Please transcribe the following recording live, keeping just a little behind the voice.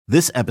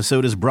This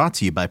episode is brought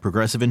to you by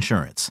Progressive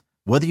Insurance.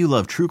 Whether you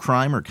love true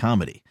crime or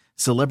comedy,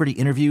 celebrity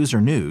interviews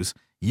or news,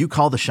 you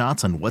call the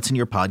shots on what's in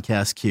your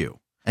podcast queue.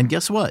 And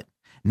guess what?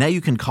 Now you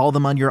can call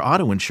them on your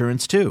auto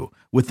insurance too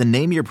with the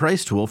Name Your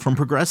Price tool from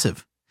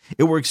Progressive.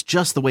 It works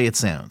just the way it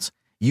sounds.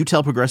 You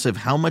tell Progressive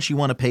how much you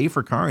want to pay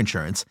for car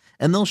insurance,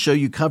 and they'll show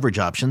you coverage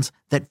options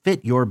that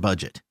fit your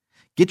budget.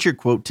 Get your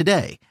quote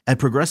today at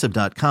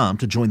Progressive.com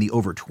to join the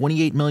over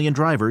 28 million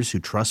drivers who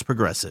trust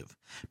Progressive.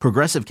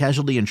 Progressive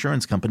Casualty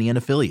Insurance Company and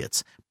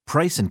Affiliates.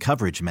 Price and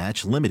coverage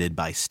match limited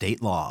by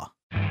state law.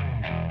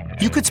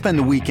 You could spend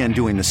the weekend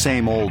doing the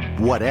same old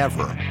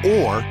whatever,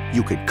 or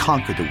you could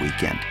conquer the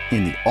weekend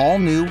in the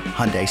all-new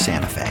Hyundai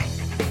Santa Fe.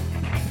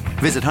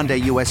 Visit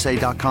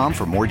HyundaiUSA.com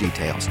for more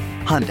details.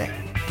 Hyundai,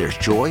 there's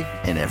joy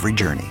in every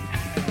journey.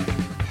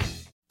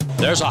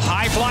 There's a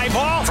high fly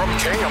ball from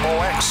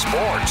KMOX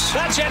Sports.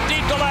 That's hit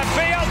deep to left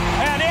field,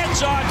 and it's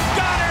a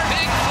gunner.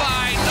 Big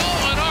fly,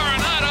 Nolan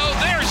Arenado.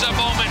 There's a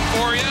moment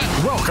for you.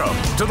 Welcome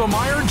to the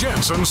Meyer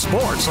Jensen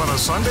Sports on a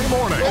Sunday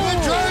morning. And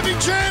the driving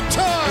jam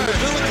time. The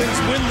Pelicans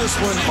win this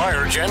one.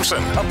 Meyer Jensen,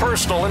 a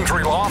personal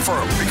injury law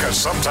firm, because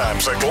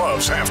sometimes the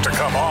gloves have to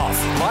come off.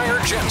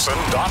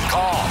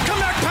 MeyerJensen.com.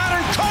 Comeback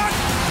pattern caught.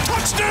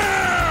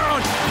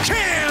 Touchdown,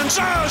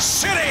 Kansas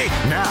City.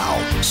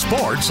 Now,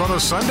 sports on a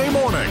Sunday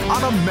morning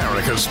on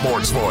America's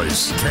Sports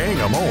Voice,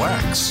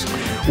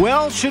 KMOX.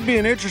 Well, should be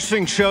an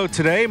interesting show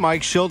today.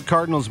 Mike Schild,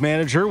 Cardinals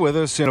manager, with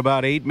us in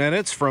about 8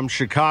 minutes from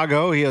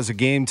Chicago. He has a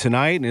game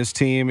tonight, and his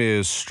team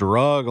is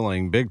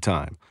struggling big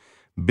time.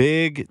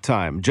 Big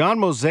time. John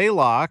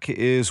Mozeliak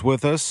is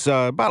with us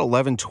about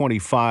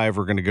 11:25.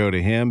 We're going to go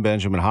to him.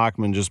 Benjamin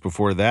Hockman just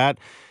before that.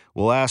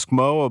 We'll ask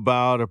Mo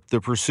about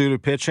the pursuit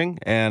of pitching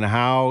and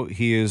how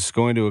he is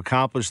going to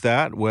accomplish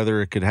that,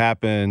 whether it could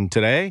happen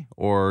today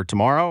or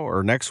tomorrow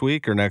or next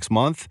week or next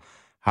month,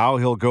 how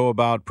he'll go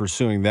about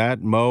pursuing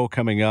that. Mo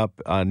coming up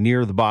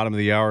near the bottom of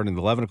the hour in the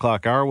 11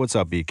 o'clock hour. What's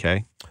up,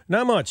 BK?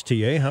 Not much,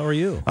 TA. How are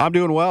you? I'm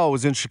doing well. I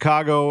was in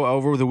Chicago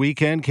over the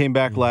weekend, came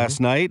back last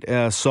night,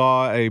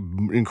 saw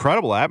an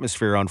incredible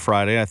atmosphere on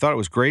Friday. I thought it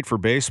was great for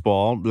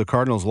baseball. The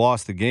Cardinals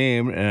lost the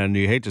game, and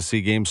you hate to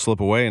see games slip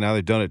away, and now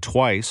they've done it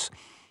twice.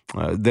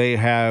 They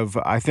have,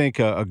 I think,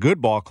 a good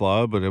ball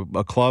club, but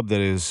a club that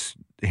is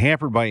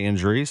hampered by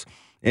injuries,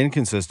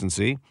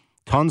 inconsistency,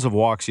 tons of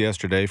walks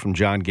yesterday from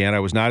John Gant.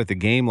 I was not at the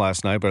game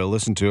last night, but I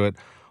listened to it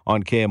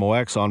on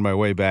KMOX on my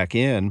way back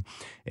in,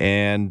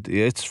 and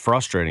it's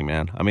frustrating,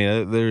 man. I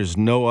mean, there's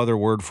no other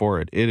word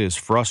for it. It is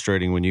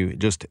frustrating when you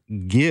just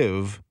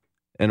give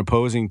an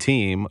opposing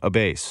team a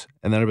base,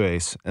 and then a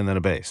base, and then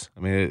a base. I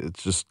mean,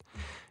 it's just...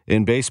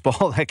 In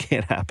baseball, that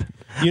can't happen.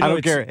 I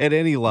don't care at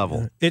any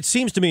level. It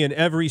seems to me in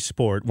every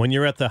sport, when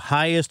you're at the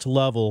highest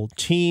level,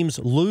 teams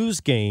lose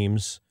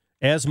games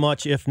as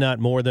much, if not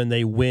more, than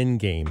they win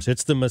games.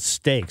 It's the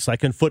mistakes.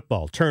 Like in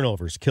football,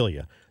 turnovers kill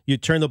you. You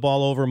turn the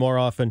ball over more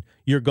often,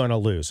 you're going to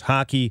lose.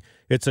 Hockey,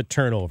 it's a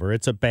turnover.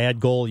 It's a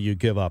bad goal you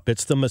give up.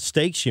 It's the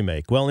mistakes you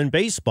make. Well, in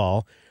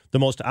baseball, the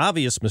most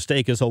obvious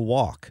mistake is a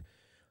walk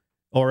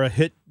or a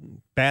hit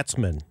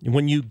batsman.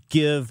 When you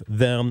give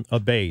them a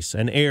base,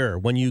 an error,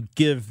 when you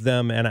give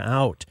them an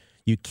out,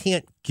 you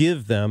can't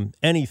give them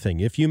anything.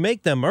 If you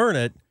make them earn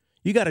it,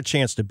 you got a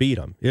chance to beat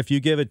them. If you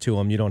give it to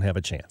them, you don't have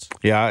a chance.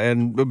 Yeah,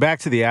 and back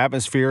to the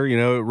atmosphere,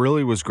 it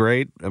really was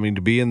great. I mean,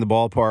 to be in the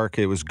ballpark,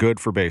 it was good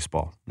for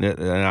baseball.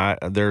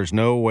 There's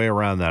no way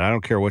around that. I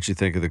don't care what you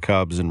think of the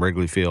Cubs and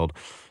Wrigley Field.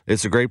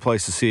 It's a great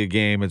place to see a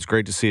game. It's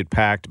great to see it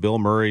packed. Bill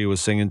Murray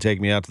was singing "Take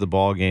Me Out to the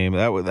Ball Game."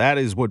 That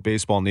is what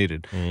baseball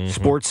needed. Mm-hmm.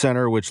 Sports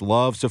Center, which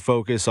loves to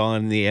focus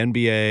on the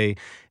NBA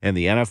and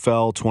the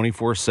NFL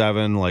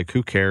 24/7. Like,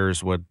 who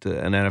cares what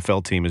an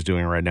NFL team is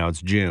doing right now?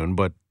 It's June,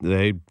 but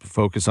they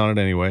focus on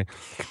it anyway.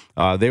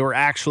 They were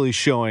actually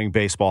showing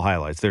baseball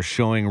highlights. They're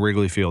showing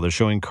Wrigley Field. They're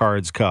showing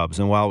Cards-Cubs.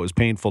 And while it was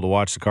painful to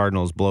watch the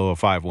Cardinals blow a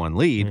 5-1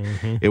 lead,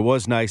 it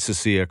was nice to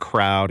see a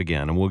crowd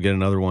again. And we'll get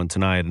another one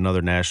tonight,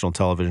 another national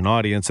television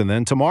audience. And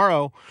then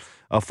tomorrow,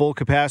 a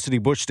full-capacity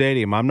Busch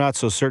Stadium. I'm not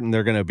so certain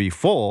they're going to be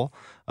full,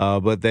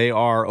 but they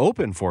are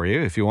open for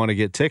you if you want to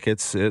get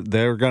tickets.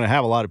 They're going to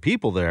have a lot of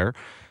people there.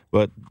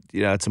 But,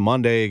 it's a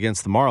Monday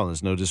against the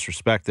Marlins. No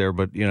disrespect there,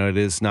 but, it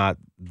is not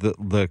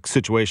the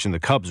situation the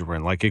Cubs were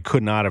in. Like, it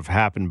could not have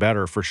happened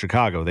better for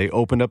Chicago. They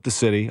opened up the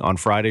city on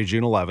Friday,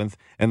 June 11th,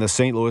 and the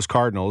St. Louis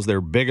Cardinals, their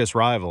biggest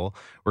rival,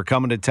 were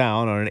coming to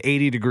town on an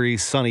 80-degree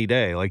sunny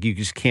day. Like, you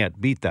just can't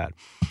beat that.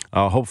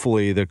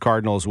 Hopefully, the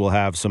Cardinals will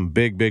have some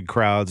big, big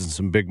crowds and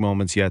some big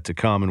moments yet to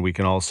come, and we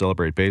can all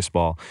celebrate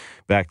baseball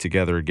back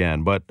together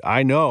again. But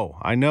I know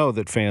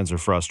that fans are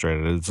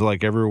frustrated. It's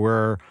like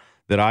everywhere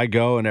that I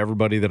go and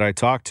everybody that I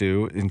talk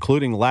to,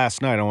 including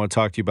last night. I want to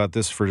talk to you about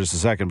this for just a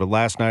second, but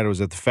last night I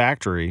was at the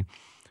Factory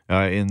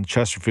in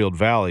Chesterfield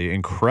Valley,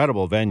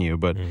 incredible venue.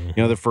 But,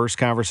 the first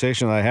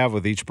conversation that I have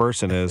with each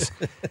person is,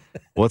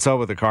 what's up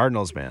with the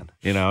Cardinals, man?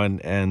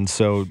 And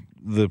so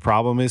the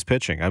problem is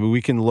pitching. I mean,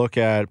 we can look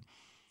at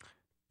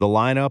the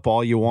lineup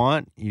all you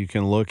want. You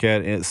can look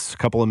at a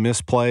couple of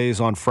misplays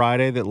on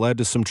Friday that led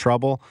to some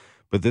trouble.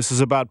 But this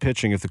is about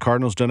pitching. If the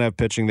Cardinals don't have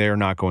pitching, they are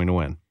not going to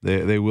win.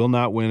 They will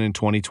not win in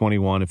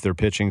 2021 if their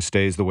pitching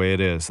stays the way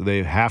it is.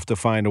 They have to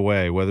find a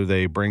way, whether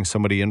they bring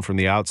somebody in from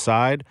the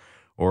outside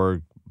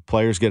or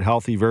players get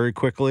healthy very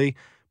quickly.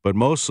 But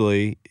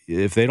mostly,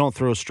 if they don't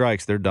throw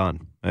strikes, they're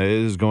done. It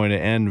is going to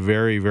end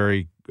very,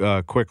 very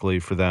quickly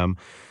for them,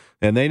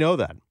 and they know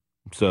that.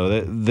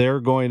 So they're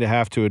going to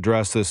have to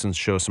address this and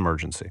show some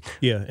urgency.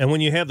 Yeah, and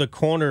when you have the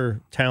corner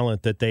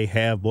talent that they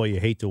have, boy, you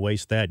hate to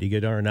waste that. You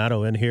get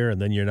Arenado in here,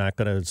 and then you're not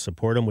going to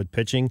support him with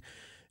pitching,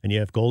 and you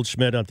have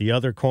Goldschmidt at the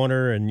other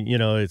corner, and,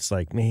 it's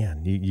like,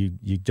 man,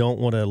 you don't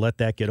want to let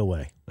that get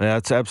away.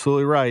 That's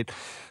absolutely right.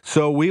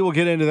 So we will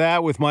get into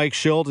that with Mike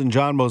Shildt and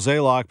John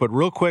Mozeliak, but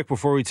real quick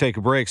before we take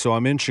a break, so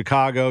I'm in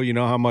Chicago. You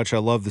know how much I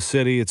love the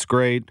city. It's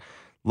great.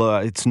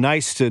 It's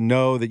nice to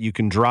know that you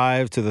can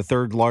drive to the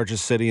third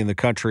largest city in the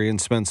country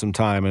and spend some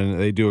time, and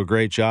they do a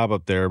great job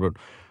up there. But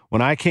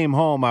when I came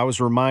home, I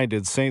was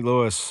reminded St.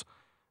 Louis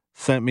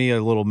sent me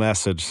a little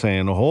message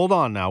saying, hold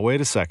on now,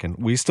 wait a second.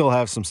 We still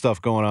have some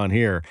stuff going on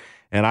here.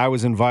 And I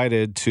was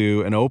invited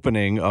to an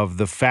opening of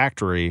the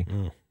factory.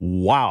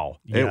 Wow.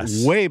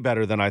 Yes. It way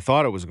better than I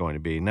thought it was going to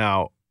be.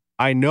 Now,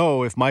 I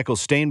know if Michael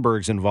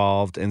Steinberg's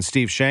involved and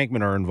Steve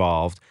Shankman are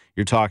involved,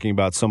 you're talking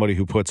about somebody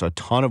who puts a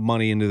ton of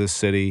money into the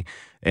city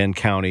and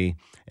county,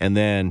 and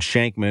then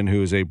Shankman,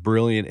 who is a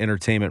brilliant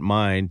entertainment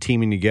mind,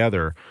 teaming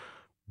together.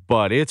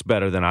 But it's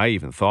better than I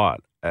even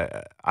thought.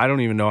 I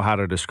don't even know how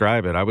to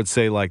describe it. I would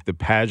say like the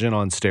pageant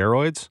on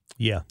steroids.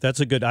 Yeah,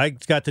 that's I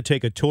got to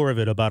take a tour of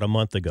it about a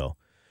month ago,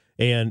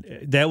 and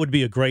that would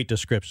be a great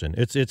description.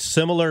 It's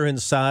similar in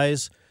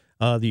size.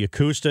 The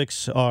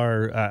acoustics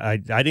are, I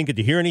didn't get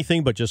to hear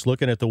anything, but just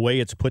looking at the way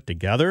it's put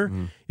together,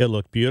 it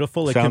looked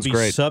beautiful. It Sounds can be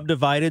great.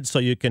 subdivided so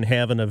you can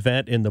have an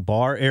event in the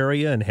bar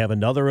area and have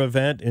another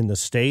event in the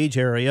stage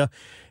area.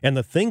 And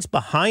the things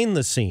behind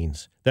the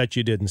scenes that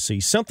you didn't see,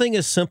 something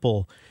as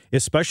simple,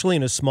 especially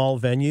in a small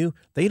venue,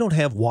 they don't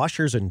have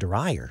washers and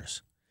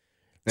dryers.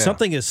 Yeah.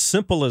 Something as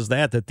simple as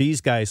that these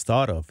guys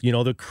thought of.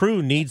 The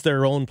crew needs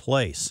their own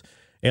place.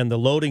 And the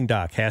loading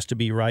dock has to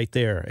be right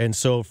there. And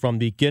so from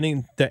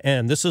beginning to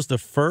end, this is the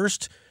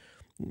first,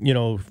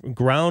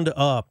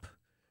 ground-up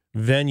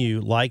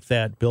venue like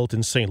that built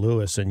in St.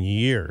 Louis in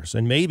years,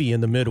 and maybe in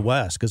the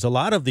Midwest, because a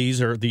lot of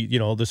these are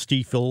the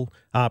Stiefel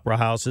Opera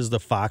Houses, the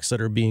Fox that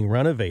are being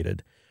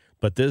renovated.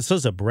 But this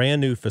is a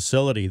brand-new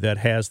facility that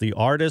has the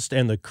artist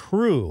and the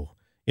crew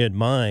in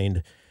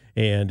mind,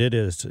 and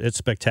it's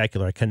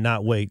spectacular. I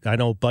cannot wait. I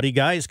know Buddy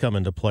Guy's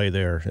coming to play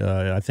there,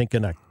 I think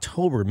in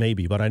October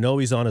maybe, but I know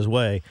he's on his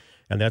way,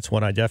 and that's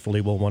one I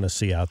definitely will want to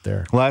see out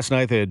there. Last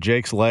night they had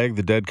Jake's Leg,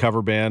 the Dead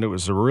cover band. It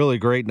was a really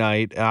great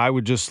night. I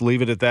would just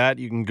leave it at that.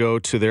 You can go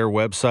to their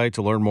website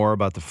to learn more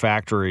about the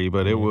factory,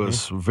 but it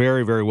was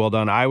very, very well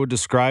done. I would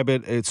describe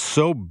it, it's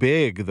so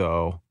big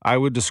though, I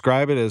would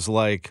describe it as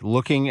like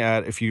looking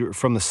at, if you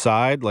from the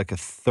side, like a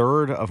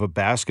third of a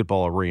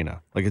basketball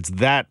arena. Like it's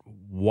that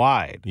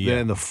wide. Yeah.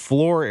 And the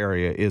floor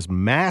area is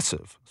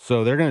massive.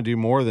 So they're going to do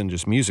more than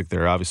just music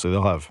there. Obviously,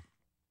 they'll have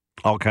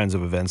all kinds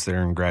of events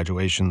there and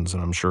graduations,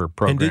 and I'm sure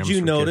programs. And did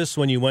you notice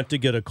when you went to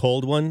get a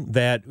cold one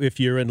that if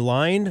you're in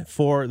line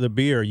for the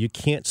beer, you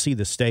can't see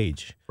the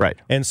stage? Right.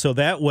 And so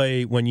that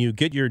way, when you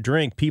get your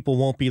drink, people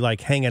won't be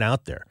like hanging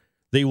out there.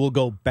 They will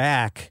go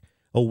back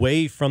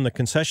away from the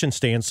concession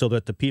stand so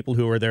that the people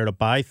who are there to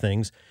buy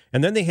things,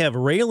 and then they have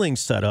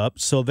railings set up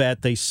so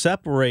that they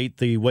separate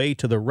the way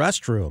to the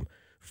restroom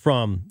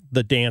from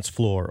the dance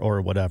floor or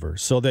whatever,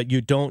 so that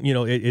you don't,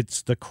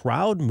 it's the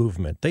crowd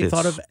movement. They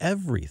thought of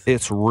everything.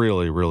 It's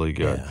really, really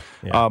good.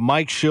 Yeah.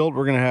 Mike Shildt,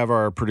 we're going to have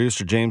our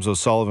producer James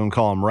O'Sullivan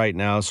call him right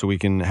now so we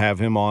can have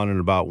him on in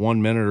about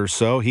 1 minute or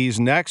so. He's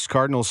next,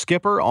 Cardinals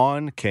skipper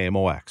on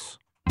KMOX.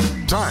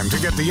 Time to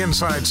get the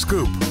inside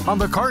scoop on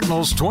the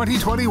Cardinals'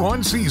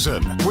 2021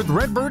 season with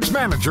Redbirds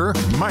manager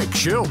Mike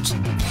Shildt.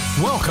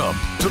 Welcome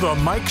to the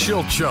Mike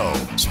Shildt Show,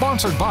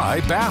 sponsored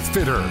by Bath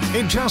Fitter.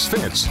 It just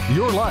fits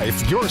your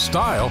life, your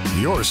style,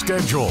 your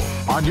schedule.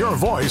 On your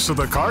voice of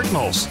the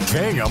Cardinals,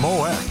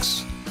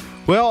 KMOX.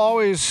 Well,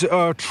 always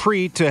a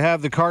treat to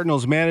have the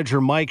Cardinals manager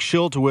Mike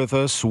Shildt with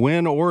us.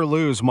 Win or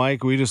lose,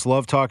 Mike, we just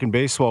love talking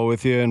baseball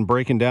with you and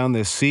breaking down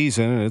this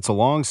season. And it's a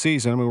long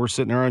season. I mean, we're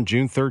sitting here on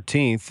June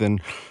 13th,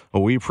 and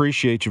we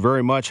appreciate you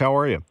very much. How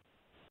are you?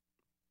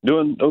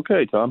 Doing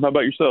okay, Tom. How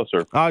about yourself,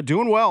 sir?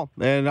 Doing well.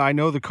 And I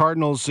know the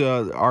Cardinals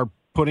are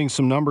putting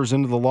some numbers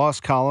into the loss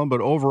column,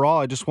 but overall,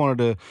 I just wanted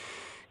to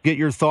get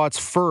your thoughts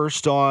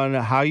first on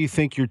how you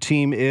think your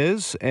team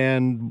is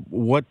and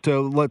what,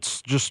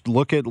 let's just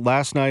look at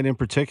last night in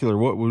particular.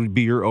 What would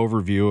be your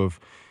overview of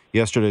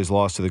yesterday's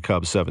loss to the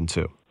Cubs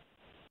 7-2?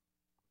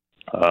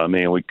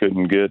 Man, we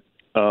couldn't get,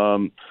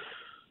 got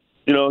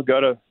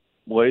a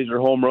laser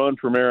home run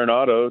from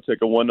Arenado,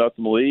 take a 1-0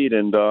 lead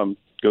and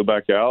go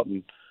back out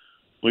and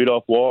lead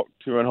off walk,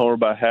 2-run homer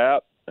by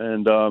Happ.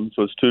 And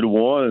so it's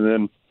 2-1, and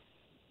then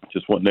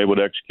just wasn't able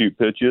to execute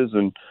pitches.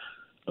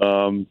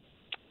 And,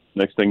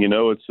 next thing you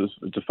know, it's a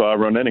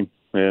 5-run inning.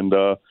 And,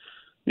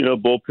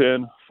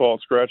 bullpen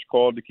fought scratch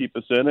called to keep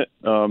us in it.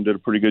 Did a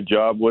pretty good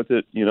job with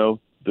it, through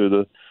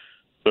the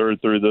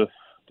third through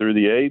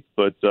the eighth,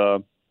 but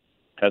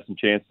had some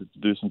chances to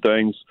do some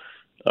things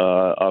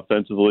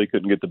offensively.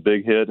 Couldn't get the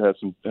big hit. Had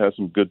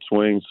some good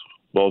swings.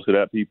 Balls hit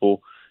at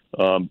people.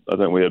 I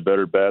think we had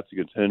better bats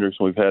against Hendricks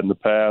than we've had in the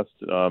past.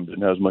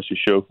 Didn't have as much to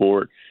show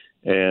for it,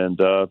 and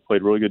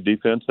played really good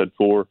defense. Had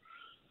four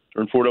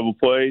double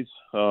plays.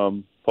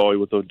 Paulie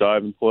with a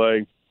diving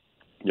play.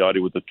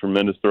 Yachty with a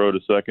tremendous throw to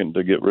second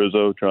to get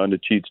Rizzo trying to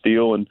cheat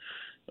steal, and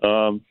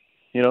but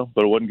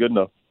it wasn't good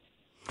enough.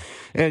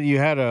 And you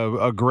had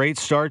a great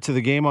start to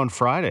the game on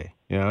Friday,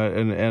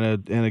 and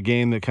a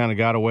game that kind of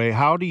got away.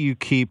 How do you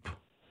keep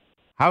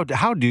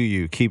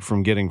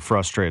from getting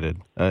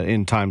frustrated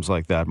in times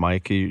like that,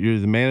 Mike? You're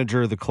the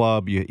manager of the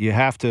club. You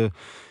have to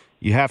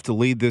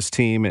lead this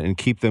team and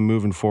keep them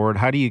moving forward.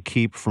 How do you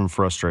keep from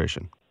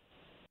frustration?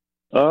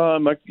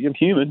 I'm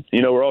human.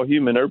 We're all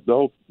human. The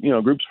whole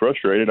group's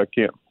frustrated. I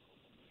can't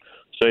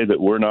say that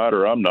we're not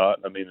or I'm not.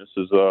 I mean, this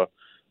has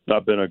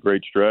not been a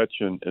great stretch,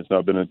 and it's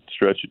not been a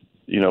stretch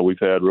we've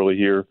had really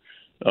here.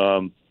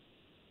 Other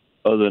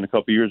than a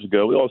couple years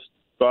ago, we lost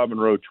 5 in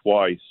a row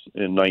twice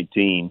in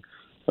 19.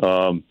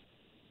 Won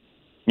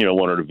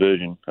our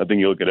division. I think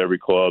you look at every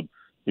club,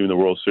 even the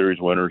World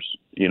Series winners,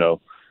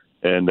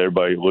 and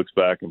everybody looks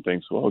back and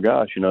thinks, well,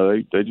 gosh,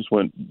 they just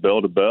went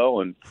bell to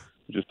bell and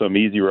just some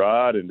easy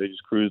ride, and they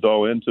just cruised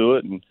all into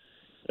it, and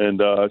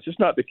it's just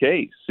not the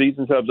case.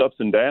 Seasons have ups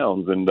and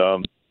downs, and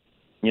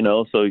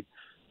so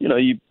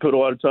you put a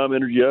lot of time,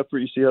 energy, effort.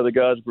 You see how the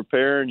guys are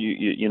preparing.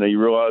 You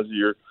realize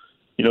you're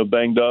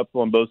banged up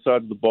on both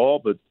sides of the ball,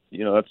 but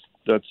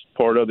that's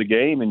part of the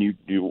game, and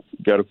you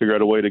got to figure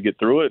out a way to get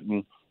through it.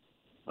 And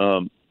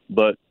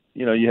but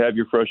you have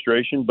your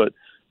frustration, but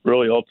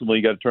really ultimately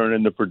you got to turn it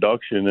into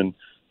production, and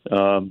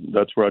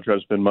that's where I try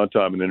to spend my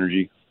time and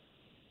energy.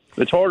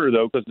 It's harder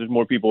though because there's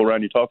more people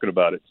around you talking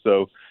about it.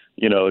 So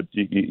you have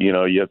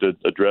to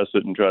address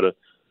it and try to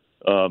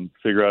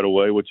figure out a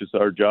way, which is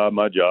our job,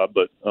 my job.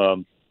 But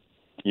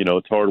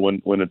it's hard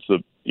when it's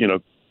a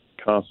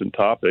constant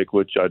topic,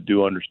 which I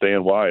do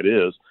understand why it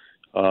is.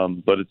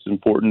 But it's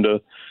important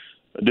to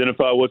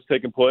identify what's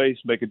taking place,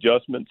 make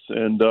adjustments,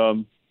 and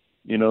not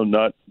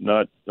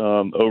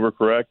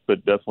overcorrect,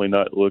 but definitely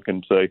not look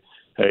and say,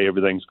 hey,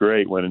 everything's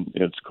great when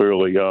it's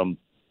clearly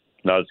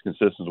not as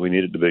consistent as we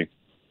need it to be.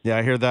 Yeah,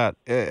 I hear that.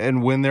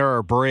 And when there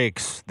are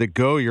breaks that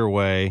go your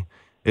way,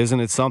 isn't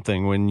it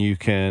something when you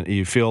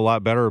feel a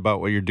lot better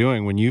about what you're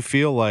doing? When you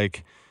feel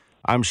like,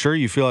 I'm sure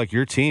you feel like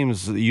your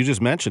teams, you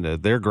just mentioned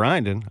it, they're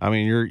grinding. I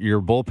mean,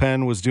 your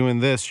bullpen was doing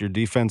this, your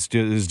defense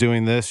is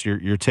doing this,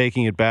 you're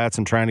taking at bats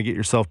and trying to get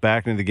yourself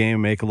back into the game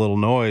and make a little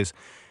noise.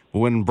 But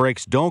when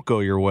breaks don't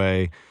go your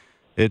way,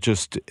 it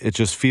just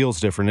feels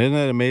different. Isn't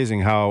it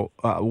amazing how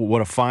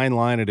what a fine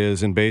line it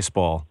is in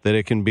baseball, that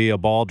it can be a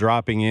ball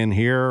dropping in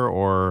here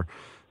or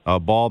a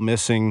ball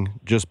missing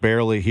just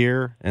barely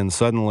here, and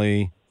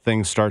suddenly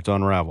things start to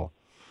unravel.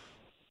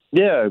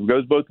 Yeah, it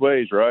goes both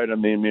ways, right? I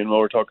mean, me and Mo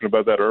were talking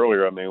about that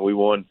earlier. I mean, we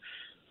won,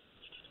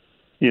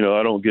 I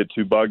don't get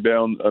too bogged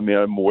down. I mean,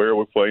 I'm aware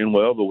we're playing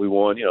well, but we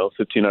won,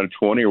 15 out of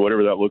 20 or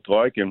whatever that looked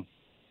like. And,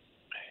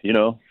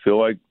 feel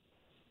like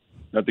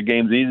not the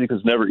game's easy because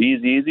it's never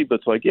easy, but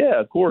it's like, yeah,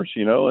 of course,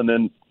 and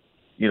then,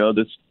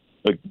 this,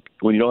 like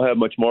when you don't have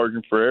much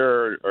margin for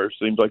error or it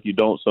seems like you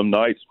don't some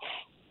nights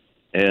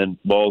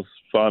and balls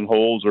find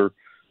holes or,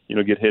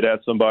 get hit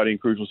at somebody in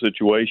crucial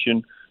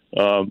situation.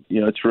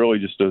 It's really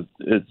just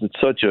it's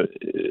such a,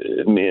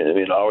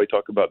 I always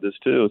talk about this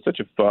too. It's such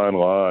a fine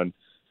line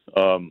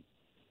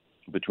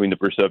between the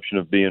perception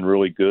of being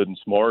really good and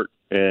smart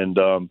and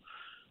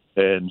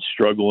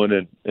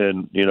struggling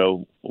and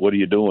what are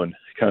you doing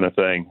kind of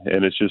thing.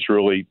 And it's just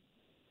really,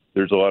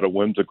 there's a lot of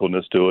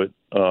whimsicalness to it.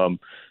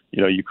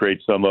 You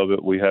create some of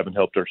it. We haven't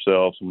helped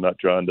ourselves. I'm not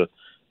trying to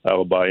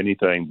alibi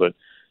anything, but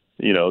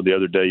the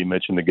other day you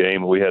mentioned the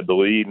game and we had the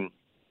lead and,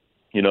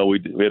 we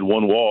had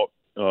one walk.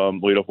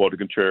 Leadoff walk to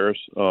Contreras.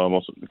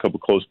 Also a couple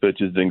close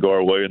pitches didn't go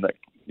our way, and that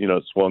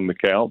swung the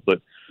count.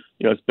 But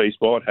it's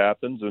baseball; it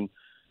happens. And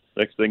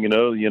next thing you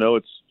know,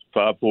 it's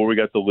 5-4. We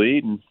got the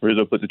lead, and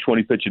Rizzo put the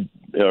 20-pitch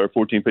or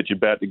 14-pitch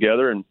bat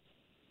together, and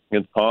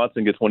against Ponce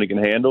and gets one he can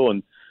handle,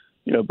 and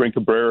bring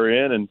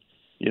Cabrera in, and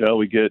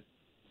we get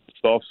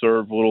soft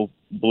serve little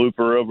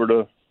blooper over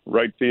to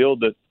right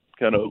field that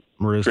kind of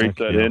creates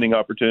that inning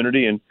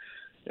opportunity, and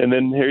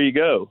then here you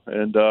go,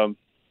 and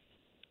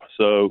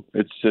so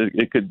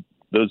it could.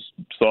 Those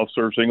soft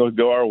serve singles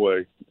go our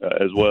way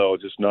as well,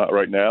 just not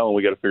right now. And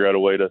we got to figure out a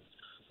way to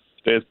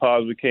stay as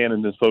positive as we can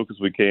and as focused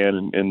as we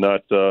can and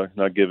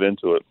not give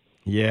into it.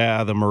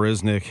 Yeah, the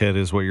Marisnik hit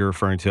is what you're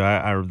referring to.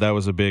 I that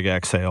was a big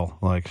exhale.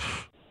 Like,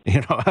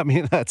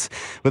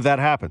 but that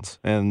happens.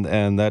 And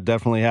that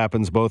definitely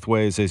happens both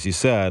ways, as you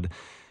said.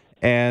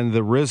 And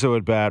the Rizzo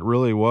at bat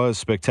really was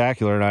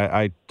spectacular.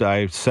 And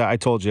I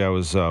told you I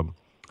was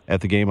at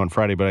the game on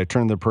Friday, but I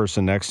turned the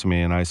person next to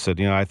me and I said,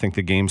 I think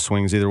the game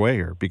swings either way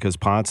here because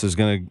Ponce is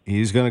going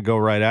to go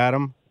right at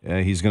him.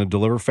 He's going to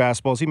deliver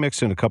fastballs. He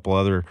mixed in a couple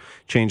other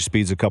change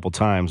speeds a couple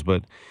times,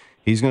 but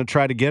he's going to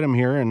try to get him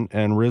here.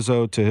 And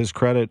Rizzo, to his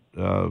credit,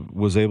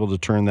 was able to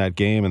turn that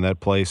game, and that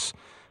place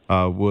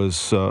was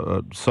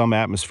some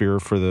atmosphere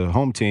for the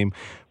home team.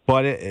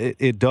 But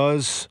it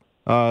does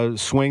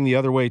swing the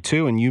other way,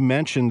 too. And you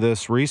mentioned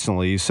this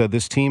recently. You said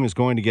this team is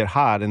going to get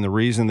hot, and the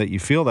reason that you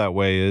feel that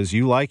way is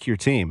you like your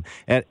team.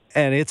 And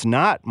it's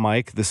not,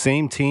 Mike, the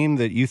same team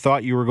that you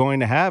thought you were going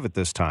to have at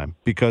this time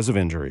because of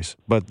injuries.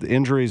 But the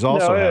injuries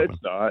also happen.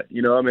 No, it's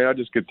not. I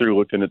just get through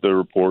looking at the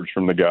reports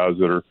from the guys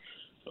that are,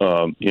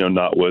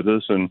 not with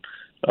us. And,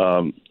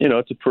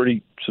 it's a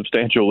pretty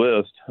substantial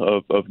list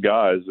of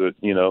guys that,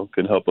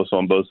 can help us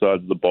on both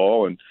sides of the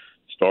ball and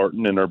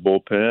starting in our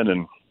bullpen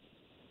and,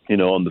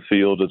 on the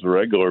field as a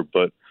regular.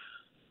 But,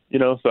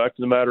 fact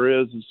of the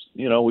matter is,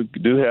 we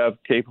do have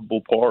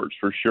capable parts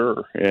for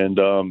sure. And,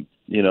 I'm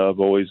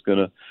always going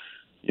to,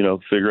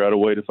 figure out a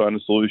way to find a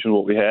solution to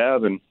what we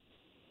have. And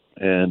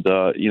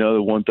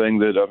the one thing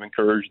that I've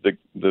encouraged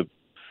the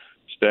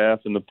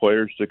staff and the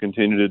players to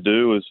continue to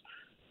do is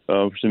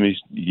for some of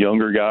these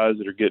younger guys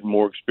that are getting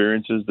more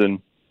experiences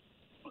than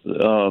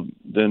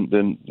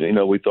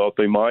we thought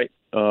they might,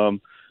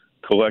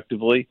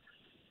 collectively,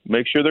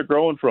 make sure they're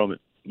growing from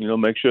it.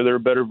 Make sure they're a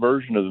better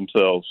version of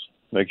themselves.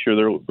 Make sure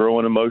they're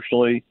growing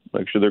emotionally.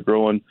 Make sure they're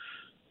growing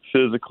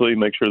physically.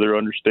 Make sure they're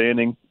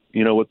understanding,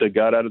 what they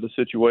got out of the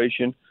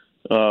situation,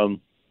 so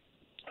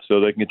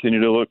they can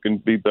continue to look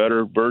and be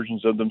better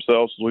versions of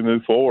themselves as we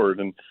move forward.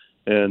 And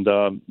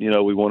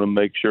we want to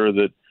make sure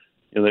that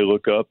they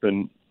look up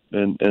and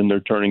they're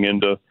turning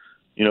into,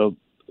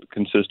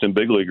 consistent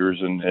big leaguers.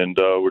 And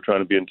we're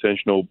trying to be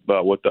intentional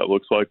about what that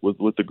looks like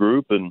with the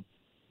group. And,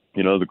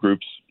 the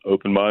group's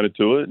open-minded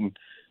to it. And,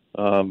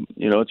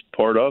 it's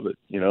part of it,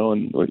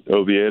 and like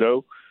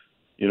Oviedo,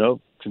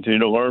 continue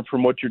to learn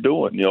from what you're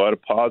doing. A lot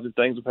of positive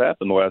things have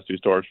happened the last two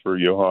starts for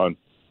Johan.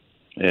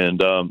 And,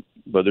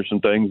 but there's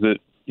some things that,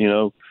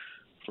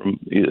 from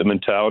a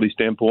mentality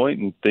standpoint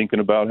and thinking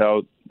about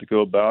how to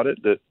go about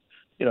it that,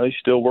 you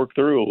still work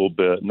through a little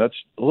bit. And that's,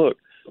 look,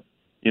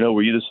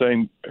 are you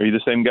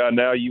the same guy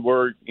now you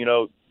were,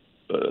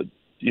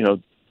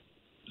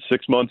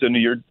 6 months into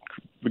your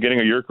beginning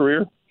of your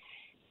career?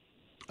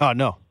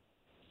 No.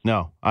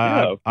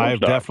 I've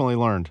definitely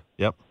learned.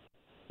 Yep.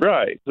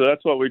 Right. So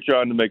that's what we're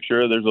trying to make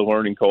sure there's a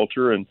learning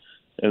culture and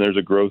there's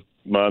a growth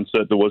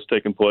mindset to what's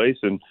taking place.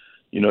 And,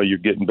 you're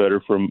getting better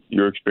from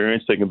your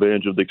experience, taking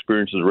advantage of the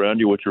experiences around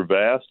you, which are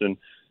vast. And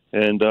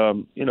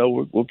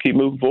we'll keep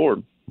moving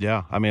forward.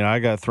 Yeah. I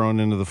got thrown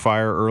into the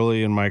fire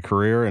early in my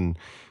career and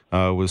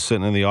was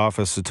sitting in the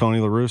office of Tony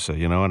La Russa,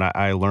 and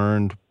I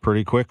learned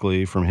pretty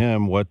quickly from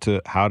him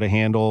how to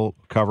handle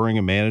covering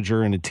a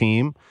manager and a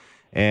team.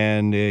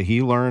 And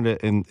he learned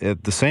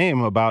the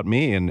same about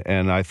me,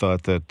 and I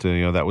thought that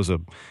that was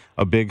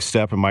a big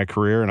step in my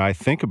career. And I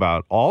think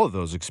about all of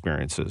those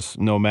experiences,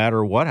 no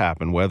matter what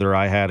happened, whether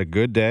I had a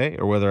good day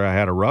or whether I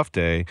had a rough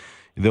day.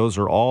 Those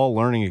are all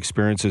learning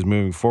experiences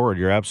moving forward.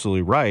 You're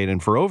absolutely right.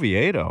 And for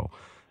Oviedo,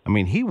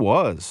 he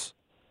was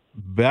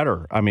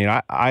better.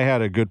 I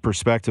had a good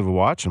perspective of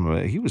watching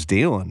him. He was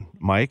dealing,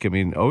 Mike.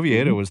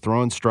 Oviedo was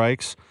throwing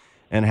strikes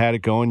and had it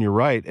going. You're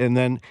right. And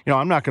then,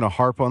 I'm not going to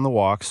harp on the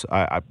walks.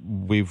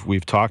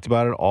 We've talked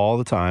about it all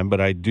the time, but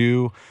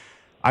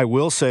I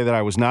will say that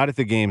I was not at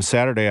the game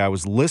Saturday. I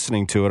was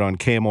listening to it on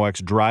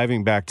KMOX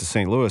driving back to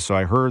St. Louis, so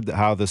I heard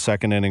how the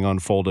second inning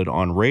unfolded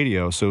on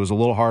radio. So it was a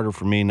little harder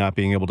for me not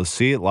being able to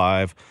see it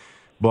live.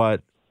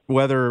 But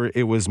whether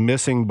it was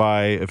missing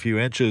by a few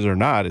inches or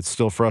not, it's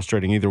still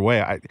frustrating either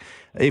way.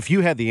 If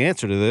you had the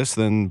answer to this,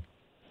 then,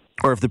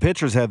 or if the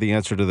pitchers had the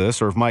answer to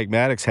this, or if Mike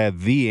Maddox had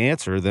the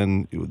answer,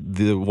 then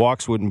the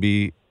walks wouldn't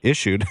be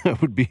issued.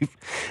 It would be,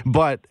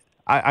 but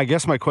I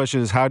guess my question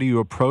is, how do you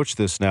approach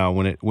this now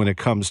when it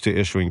comes to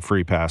issuing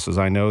free passes?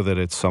 I know that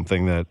it's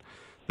something that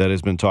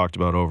has been talked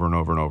about over and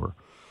over and over.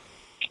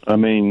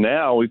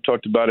 Now we've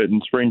talked about it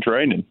in spring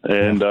training,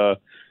 and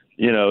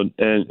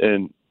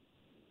and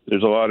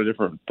there's a lot of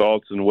different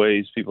thoughts and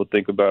ways people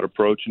think about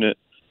approaching it.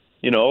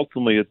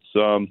 Ultimately, it's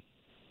some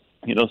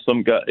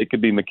guy. It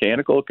could be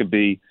mechanical. It could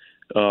be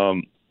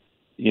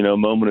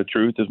moment of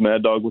truth, as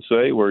Mad Dog would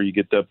say, where you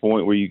get that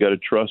point where you got to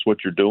trust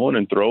what you're doing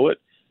and throw it.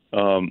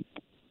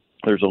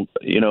 There's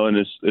and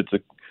it's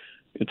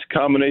a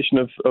combination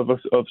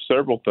of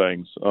several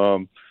things.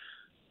 And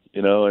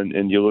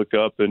you look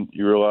up and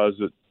you realize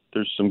that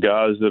there's some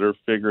guys that are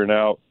figuring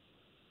out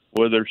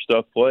where their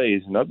stuff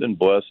plays. And I've been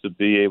blessed to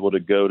be able to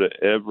go to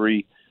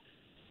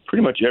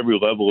pretty much every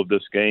level of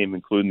this game,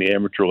 including the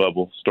amateur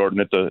level, starting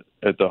at the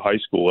high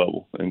school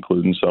level,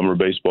 including summer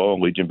baseball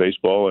and Legion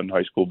baseball and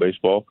high school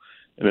baseball,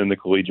 and then the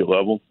collegiate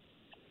level.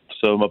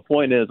 So my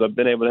point is, I've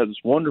been able to have this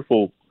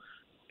wonderful,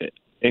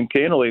 and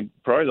candidly,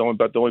 probably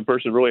about the only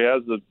person that really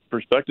has the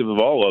perspective of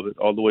all of it,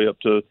 all the way up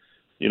to,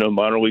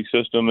 minor league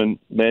system and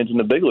managing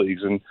the big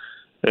leagues. And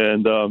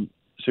so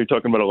you're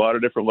talking about a lot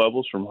of different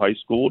levels, from high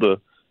school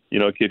to,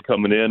 a kid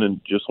coming in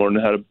and just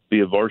learning how to be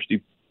a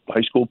varsity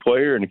high school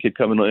player, and a kid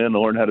coming in to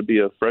learn how to be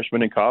a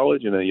freshman in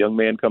college, and a young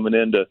man coming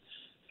in to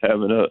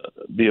having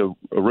be a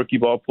rookie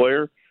ball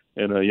player.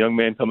 and a young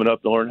man coming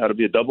up to learn how to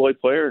be a AA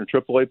player and a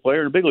AAA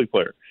player and a big league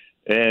player.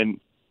 And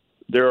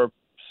there are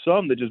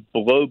some that just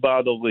blow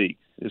by the league,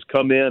 just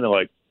come in and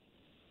like,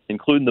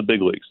 including the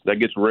big leagues. That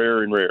gets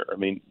rarer and rarer. I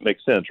mean,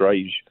 makes sense, right?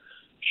 You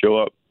show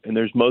up, and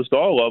there's most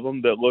all of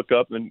them that look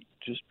up and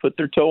just put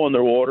their toe in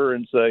their water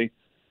and say,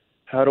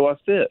 how do I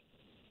fit?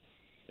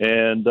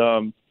 And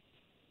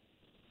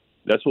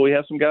that's what we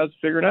have some guys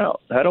figuring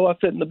out. How do I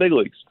fit in the big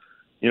leagues?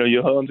 You know,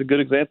 Johan's a good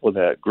example of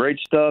that. Great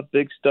stuff,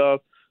 big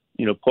stuff,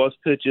 you know, plus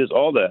pitches,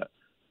 all that.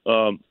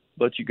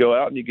 But you go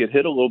out and you get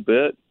hit a little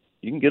bit,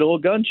 you can get a little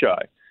gun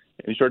shy.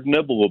 And you start to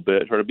nibble a little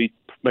bit, try to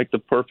make the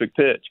perfect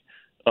pitch.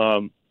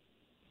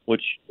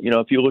 Which, you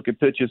know, if you look at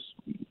pitches,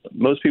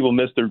 most people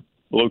miss their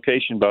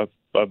location by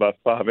about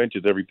 5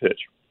 inches every pitch.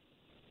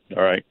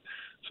 All right.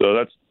 So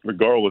that's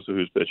regardless of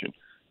who's pitching.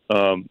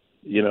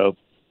 You know,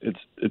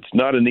 it's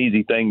not an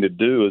easy thing to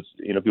do. It's,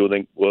 you know, people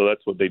think, well,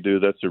 that's what they do.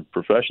 That's their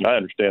profession. I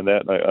understand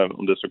that, and I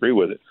don't disagree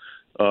with it.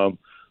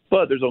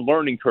 But there's a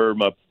learning curve,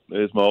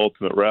 is my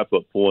ultimate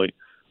wrap-up point,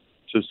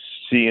 to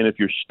seeing if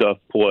your stuff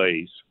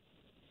plays.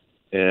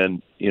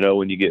 And, you know,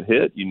 when you get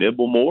hit, you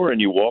nibble more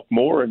and you walk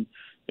more, and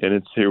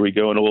it's here we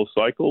go in a little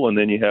cycle, and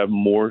then you have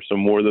some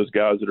more of those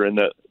guys that are in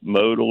that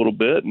mode a little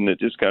bit, and it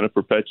just kind of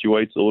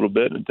perpetuates a little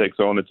bit and takes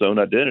on its own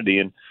identity.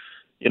 And,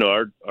 you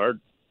know, our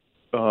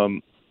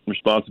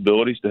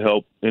responsibilities to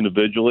help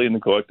individually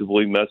and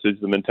collectively message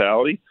the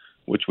mentality,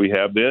 which we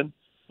have been.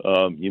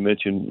 You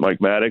mentioned Mike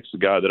Maddox, a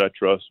guy that I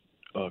trust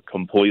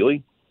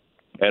completely.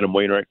 Adam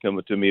Wainwright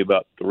coming to me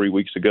about 3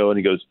 weeks ago, and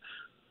he goes,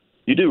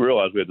 you do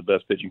realize we have the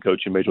best pitching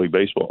coach in Major League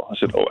Baseball? I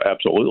said, oh,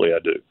 absolutely I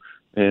do.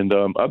 And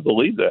I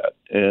believe that.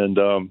 And,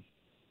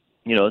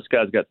 you know, this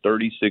guy's got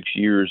 36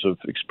 years of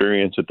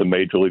experience at the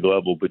Major League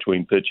level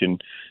between pitching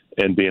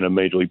and being a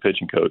Major League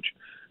pitching coach.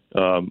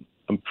 I'm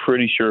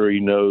pretty sure he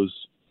knows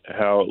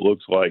how it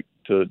looks like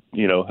to,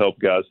 you know, help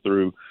guys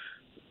through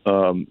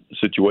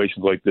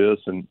situations like this.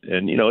 And,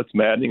 you know, it's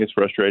maddening. It's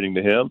frustrating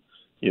to him.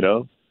 You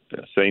know,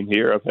 same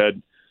here. I've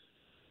had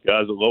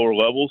guys at lower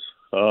levels,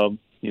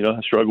 you know,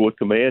 struggle with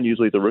command,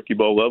 usually at the rookie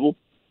ball level.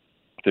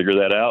 Figure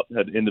that out.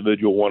 Had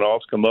individual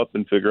one-offs come up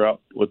and figure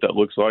out what that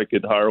looks like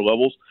at higher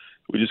levels.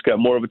 We just got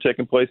more of it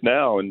taking place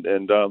now. And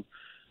you know,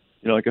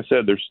 like I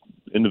said, there's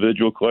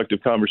individual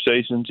collective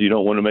conversations. You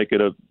don't want to make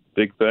it a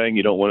big thing.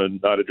 You don't want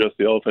to not address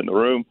the elephant in the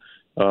room.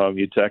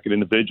 You attack it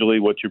individually.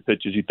 What's your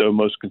pitches you throw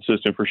most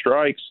consistent for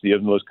strikes? You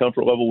have the most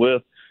comfort level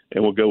with,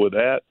 and we'll go with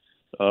that.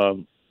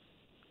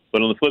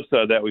 But on the flip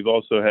side of that, we've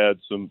also had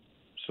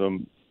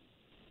some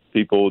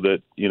people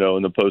that, you know,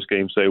 in the post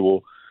game say,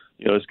 well,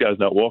 you know, this guy's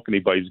not walking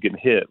anybody, he's getting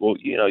hit. Well,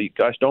 you know,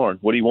 gosh darn,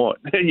 what do you want?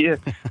 Yeah,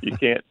 you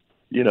can't,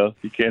 you know,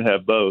 you can't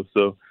have both.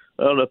 So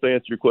I don't know if I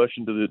answered your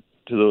question to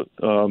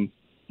the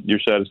your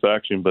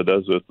satisfaction, but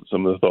those are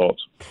some of the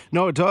thoughts.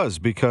 No, it does,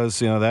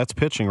 because, you know, that's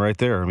pitching right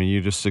there. I mean,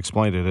 you just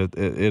explained it.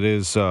 It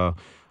is a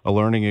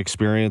learning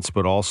experience,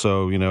 but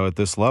also, you know, at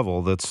this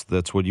level,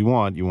 that's what you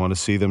want. You want to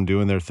see them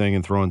doing their thing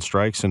and throwing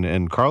strikes.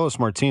 And Carlos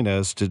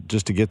Martinez,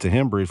 just to get to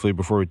him briefly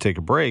before we take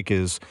a break,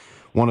 is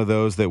one of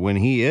those that when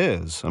he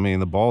is, I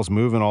mean, the ball's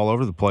moving all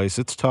over the place.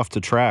 It's tough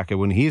to track. And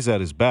when he's at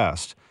his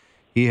best,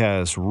 he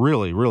has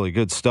really, really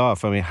good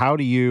stuff. I mean, how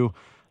do you,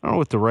 I don't know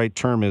what the right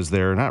term is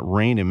there, not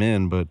rein him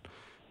in, but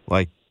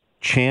like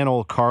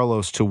channel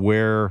Carlos to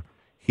where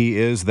he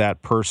is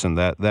that person,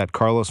 that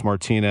Carlos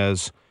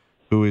Martinez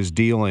who is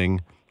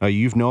dealing.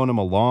 You've known him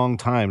a long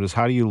time. Just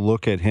how do you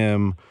look at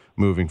him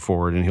moving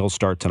forward? And he'll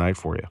start tonight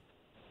for you.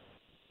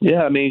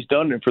 Yeah, I mean, he's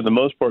done it for the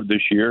most part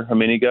this year. I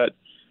mean, he got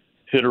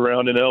hit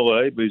around in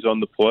L.A., but he's on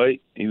the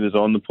plate. He was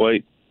on the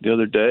plate the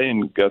other day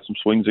and got some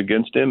swings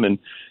against him. And,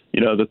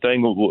 you know, the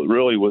thing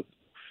really with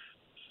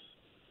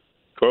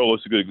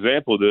Carlos, a good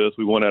example of this,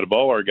 we want out of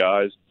all our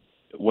guys.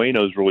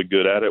 Waino's really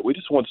good at it. We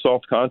just want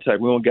soft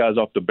contact. We want guys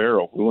off the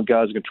barrel. We want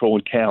guys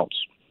controlling counts.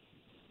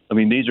 I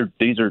mean, these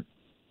are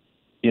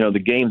you know, the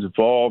game's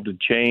evolved and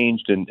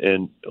changed,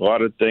 and a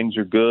lot of things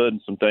are good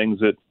and some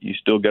things that you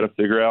still got to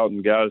figure out.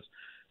 And guys,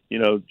 you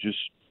know, just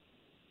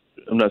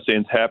I'm not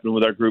saying it's happening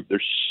with our group.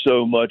 There's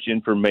so much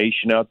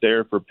information out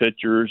there for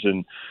pitchers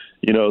and,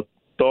 you know,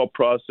 thought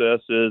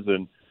processes,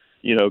 and,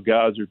 you know,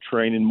 guys are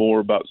training more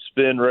about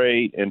spin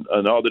rate and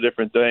all the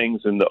different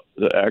things, and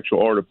the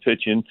actual art of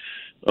pitching,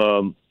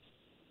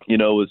 you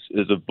know,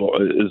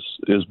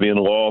 is being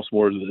lost.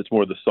 It's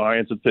more the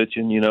science of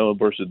pitching, you know,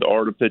 versus the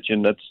art of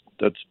pitching.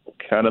 That's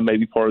kind of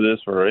maybe part of this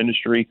for our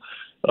industry.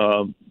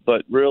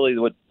 But really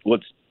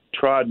what's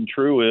tried and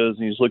true is,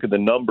 and you just look at the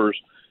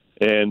numbers,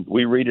 and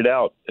we read it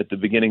out at the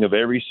beginning of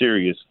every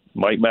series.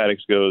 Mike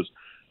Maddox goes,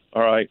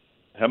 all right,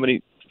 how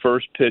many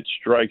first pitch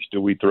strikes do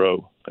we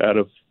throw out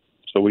of?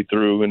 So we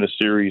threw in a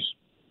series,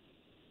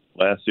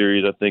 last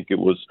series, I think it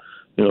was,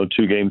 you know,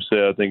 2 games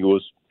set, I think it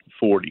was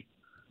 40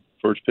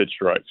 first pitch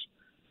strikes.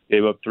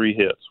 Gave up 3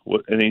 hits.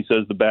 And he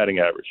says the batting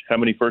average. How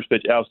many first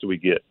pitch outs do we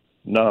get?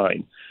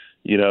 9.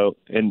 You know,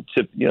 and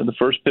the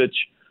first pitch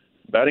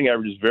batting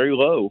average is very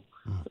low.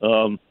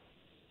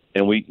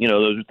 And we, you know,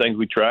 those are things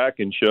we track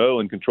and show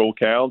and control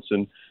counts.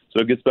 And so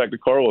it gets back to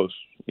Carlos,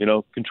 you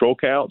know, control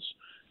counts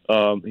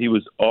He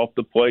was off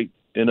the plate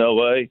in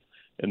L.A.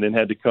 and then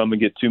had to come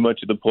and get too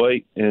much of the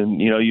plate.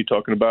 And, you're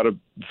talking about a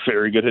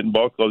very good hitting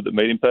ball club that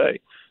made him pay.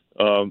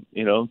 A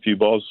few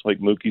balls like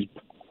Mookie's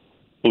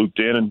blooped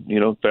in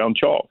and, found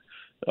chalk.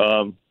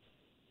 So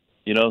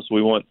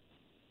we want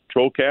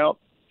control count,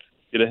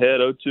 get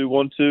ahead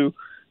 0-2,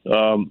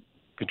 1-2,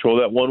 control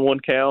that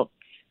 1-1 count,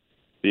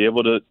 be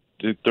able to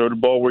throw the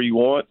ball where you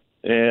want.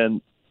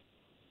 And,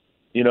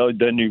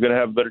 then you're going to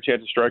have a better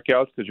chance of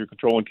strikeouts because you're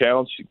controlling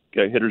counts.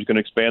 Hitter's going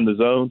to expand the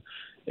zone,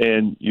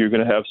 and you're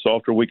going to have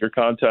softer, weaker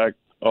contact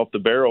off the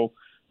barrel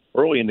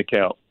early in the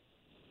count.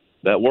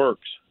 That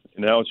works.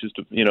 And now it's just,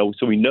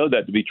 so we know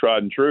that to be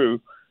tried and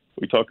true.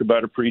 We talk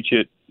about it, preach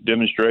it,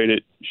 demonstrate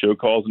it, show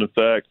cause and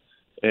effect.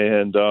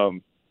 And,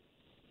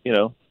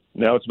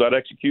 now it's about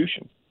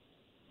execution.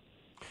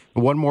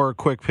 One more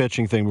quick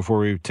pitching thing before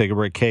we take a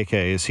break.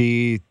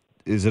 KK,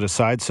 is it a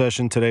side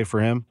session today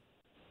for him?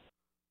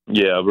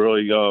 Yeah,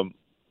 really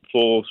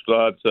full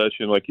side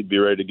session, like he'd be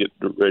ready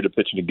to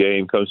pitch in a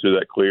game. Comes through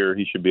that clear,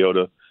 he should be able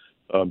to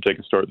take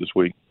a start this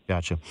week.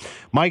 Gotcha.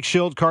 Mike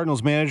Shildt,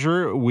 Cardinals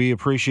manager, we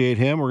appreciate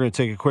him. We're going to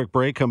take a quick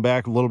break, come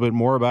back a little bit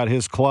more about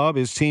his club.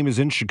 His team is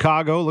in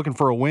Chicago, looking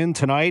for a win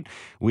tonight.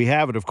 We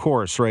have it, of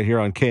course, right here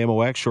on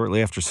KMOX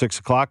shortly after 6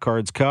 o'clock,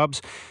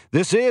 Cards-Cubs.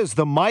 This is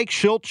the Mike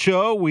Shildt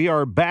Show. We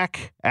are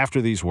back after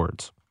these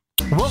words.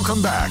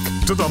 Welcome back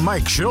to the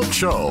Mike Shildt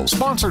Show,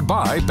 sponsored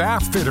by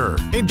Bath Fitter.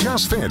 It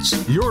just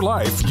fits your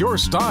life, your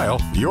style,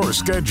 your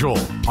schedule.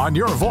 On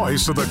your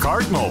voice of the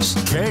Cardinals,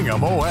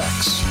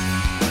 KMOX.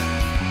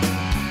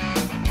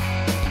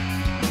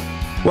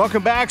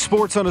 Welcome back,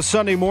 Sports on a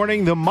Sunday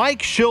morning. The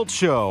Mike Shildt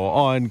Show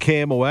on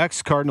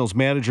KMOX. Cardinals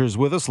manager is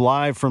with us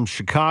live from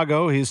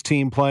Chicago. His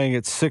team playing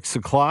at 6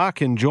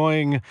 o'clock,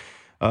 enjoying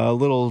a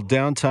little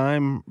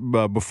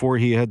downtime before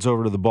he heads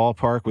over to the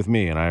ballpark with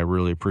me, and I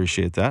really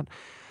appreciate that.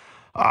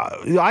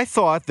 I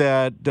thought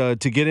that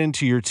to get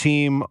into your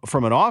team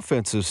from an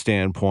offensive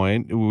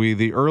standpoint,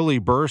 the early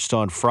burst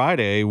on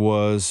Friday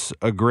was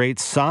a great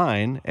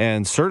sign,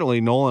 and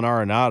certainly Nolan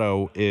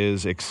Arenado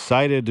is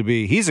excited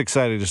he's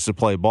excited just to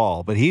play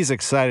ball, but he's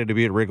excited to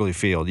be at Wrigley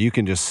Field. You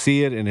can just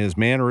see it in his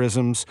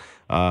mannerisms,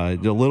 the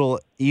little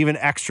even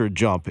extra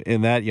jump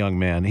in that young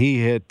man.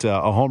 He hit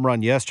a home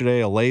run yesterday,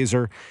 a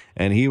laser,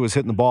 and he was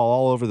hitting the ball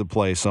all over the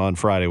place on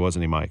Friday,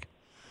 wasn't he, Mike?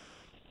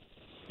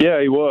 Yeah,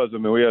 he was. I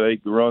mean, we had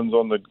 8 runs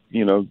on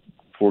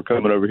before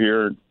coming over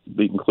here,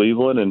 beating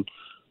Cleveland, and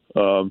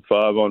 5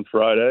 on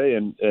Friday.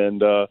 And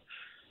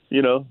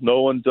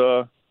Nolan's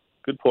a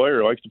good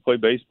player, likes to play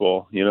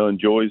baseball,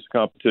 enjoys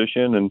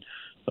competition. And,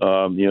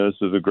 this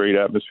is a great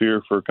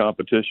atmosphere for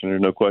competition.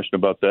 There's no question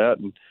about that.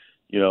 And,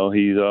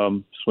 he's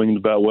swinging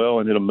the bat well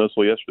and hit a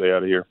missile yesterday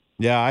out of here.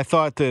 Yeah, I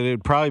thought that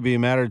it'd probably be a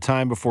matter of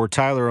time before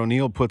Tyler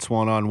O'Neill puts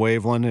one on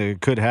Waveland. It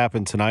could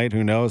happen tonight.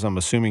 Who knows? I'm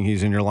assuming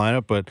he's in your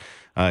lineup, but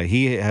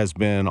he has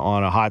been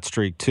on a hot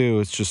streak too.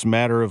 It's just a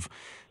matter of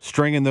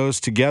stringing those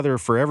together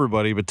for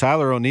everybody. But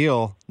Tyler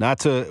O'Neill,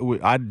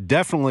 I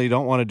definitely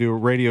don't want to do a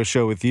radio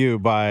show with you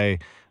by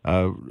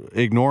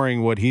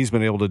ignoring what he's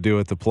been able to do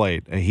at the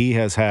plate. He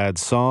has had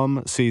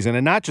some season,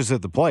 and not just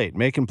at the plate,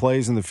 making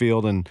plays in the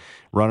field and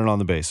running on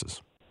the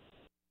bases.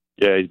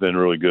 Yeah, he's been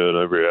really good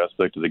every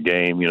aspect of the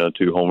game.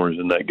 2 homers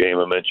in that game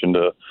I mentioned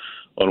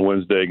on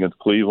Wednesday against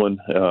Cleveland.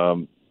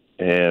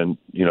 And,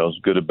 it's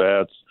good at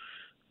bats,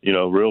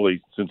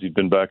 really since he's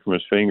been back from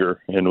his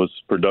finger, and was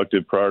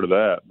productive prior to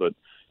that, but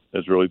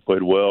has really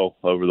played well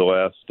over the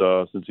last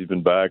since he's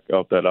been back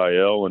off that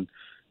IL, and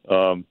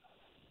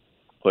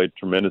played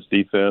tremendous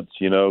defense,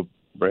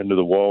 ran to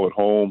the wall at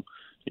home,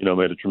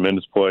 made a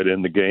tremendous play to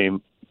end the game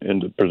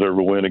and to preserve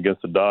a win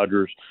against the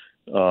Dodgers.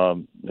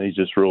 He's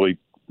just really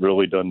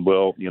done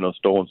well,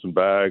 stolen some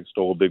bags,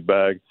 stole a big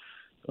bag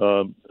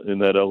in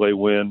that LA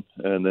win,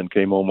 and then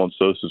came home on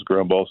Sosa's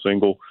ground ball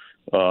single.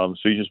 So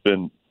he's just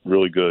been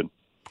really good.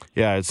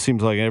 Yeah, it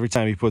seems like every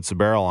time he puts the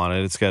barrel on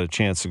it, it's got a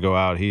chance to go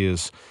out. He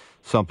is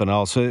something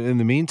else. In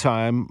the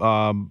meantime,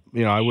 I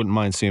wouldn't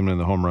mind seeing him in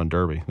the home run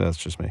derby. That's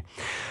just me.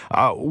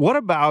 What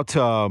about,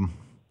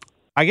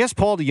 I guess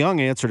Paul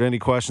DeJong answered any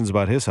questions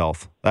about his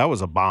health. That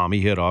was a bomb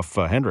he hit off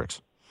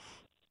Hendricks.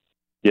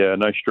 Yeah,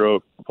 nice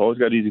stroke. Paul's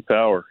got easy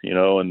power,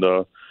 and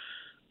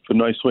it's a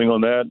nice swing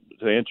on that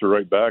to answer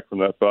right back from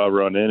that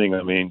 5-run inning.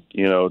 I mean,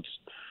 it's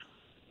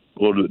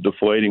a little bit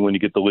deflating when you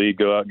get the lead,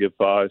 go out and get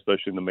 5,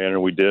 especially in the manner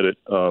we did it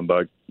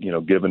by,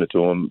 giving it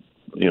to him,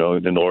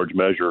 in large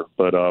measure.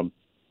 But,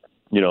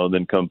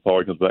 then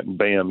Paul comes back and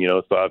bam,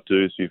 it's 5-2,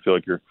 so you feel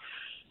like you're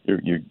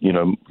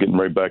getting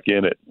right back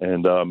in it,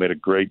 and made a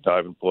great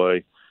diving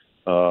play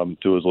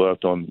to his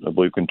left on, I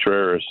believe,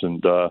 Contreras.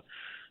 And,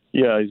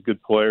 yeah, he's a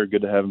good player.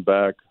 Good to have him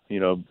back.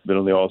 Been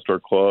on the All-Star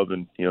club,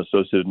 and,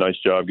 Sosa did a nice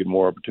job getting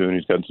more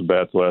opportunities, gotten some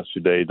bats the last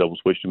few days, double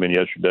switched him in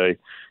yesterday.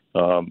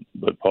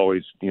 But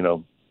Paulie's,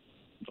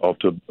 off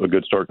to a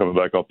good start coming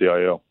back off the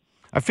IL.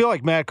 I feel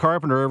like Matt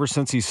Carpenter, ever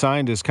since he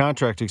signed his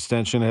contract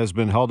extension, has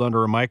been held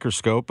under a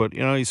microscope. But,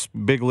 he's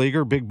big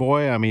leaguer, big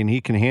boy. I mean, he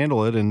can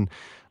handle it. And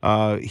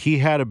he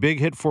had a big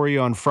hit for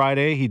you on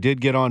Friday. He did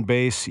get on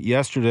base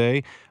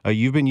yesterday.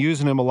 You've been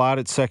using him a lot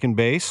at second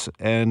base,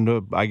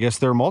 and I guess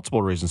there are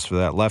multiple reasons for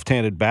that.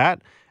 Left-handed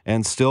bat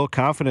and still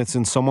confidence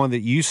in someone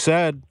that you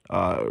said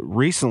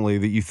recently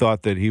that you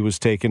thought that he was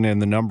taking, and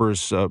the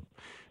numbers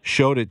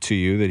showed it to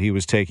you that he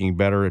was taking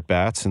better at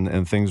bats,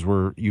 and things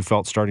were, you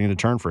felt, starting to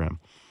turn for him.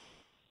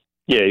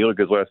 Yeah, you look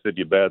at his last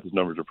 50 at-bats, his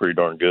numbers are pretty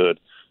darn good.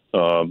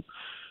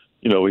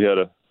 We had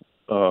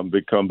a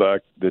big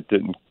comeback that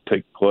didn't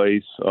take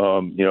place.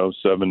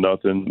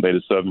 7-0, made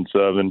it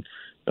 7-7.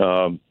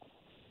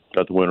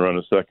 Got the winner on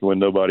the second with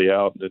nobody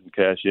out, didn't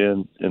cash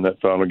in that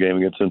final game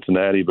against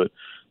Cincinnati. But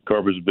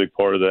Carver's a big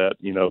part of that.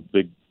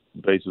 Big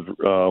bases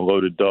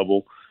loaded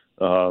double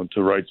to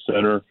right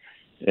center,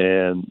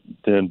 and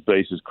then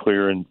bases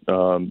clearing,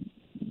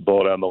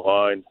 ball down the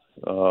line.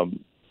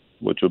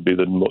 Which will be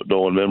the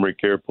Nolan Memory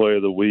Care Play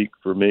of the week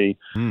for me.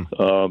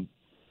 To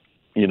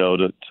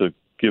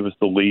give us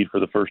the lead for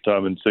the first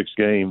time in 6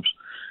 games,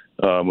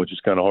 which is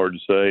kind of hard to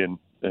say,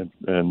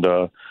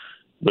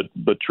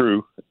 but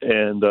true.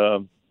 And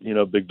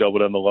big double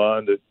down the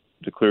line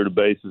to clear the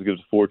bases, gives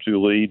a 4-2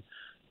 lead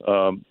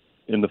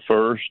in the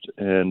first.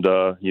 And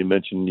you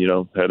mentioned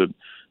had a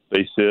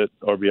base hit,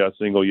 RBI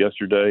single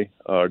yesterday,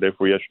 day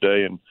before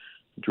yesterday, and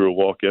drew a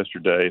walk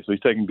yesterday. So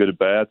he's taking good at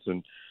bats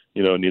and.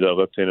 Need a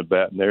left-handed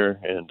bat in there,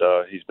 and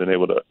he's been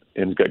able to,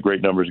 and he's got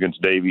great numbers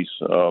against Davies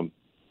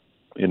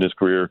in his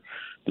career.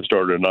 The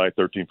starter tonight,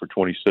 13 for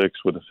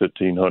 26 with a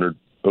 1,500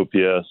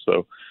 OPS.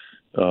 So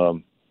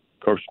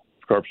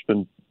Carp's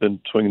been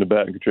swinging the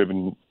bat and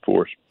contributing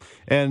for us.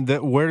 And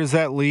where does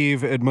that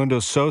leave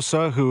Edmundo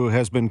Sosa, who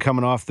has been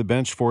coming off the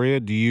bench for you?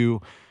 Do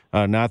you,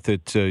 not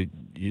that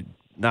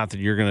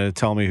you're going to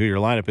tell me who your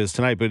lineup is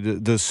tonight,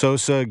 but does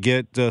Sosa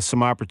get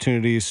some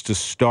opportunities to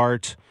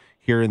start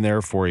here and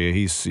there for you?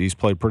 He's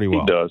played pretty well.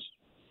 He does.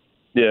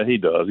 Yeah, he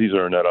does. He's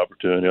earned that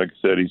opportunity. Like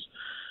I said,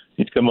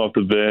 he's come off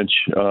the bench,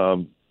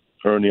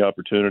 earned the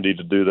opportunity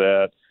to do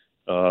that.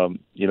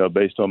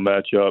 Based on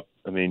matchup.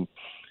 I mean,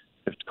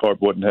 if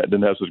Carp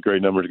didn't have such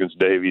great numbers against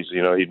Davies,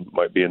 he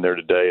might be in there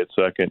today at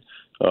second.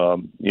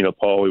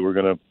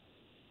 Paulie,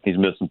 he's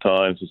missing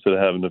times instead of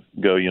having to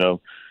go, 6-7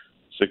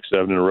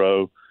 in a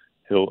row.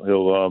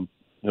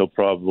 He'll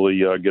probably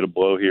get a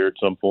blow here at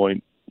some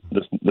point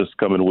this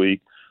coming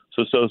week.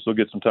 So Sosa will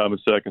get some time in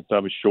second.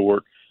 Time is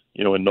short.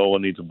 When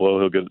Nolan needs a blow,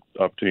 he'll get an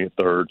opportunity at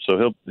third.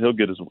 So he'll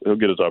get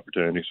his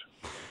opportunities.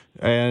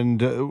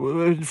 And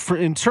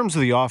in terms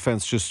of the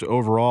offense, just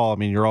overall, I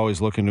mean, you're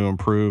always looking to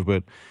improve.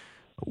 But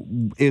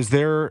is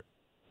there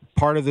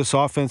part of this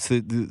offense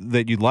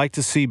that you'd like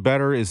to see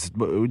better? Is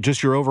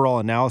just your overall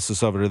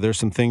analysis of it? Are there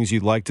some things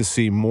you'd like to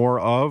see more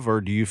of, or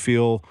do you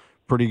feel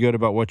pretty good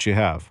about what you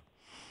have?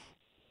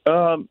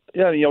 Yeah,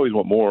 you always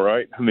want more,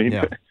 right? I mean,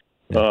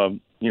 yeah.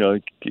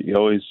 You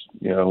always,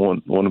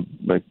 want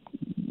to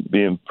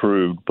be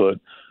improved. But,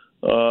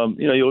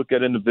 you look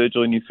at it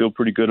individually and you feel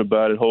pretty good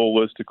about it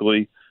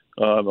holistically.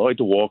 I like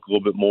to walk a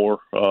little bit more.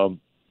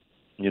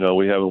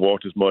 We haven't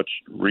walked as much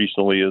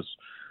recently as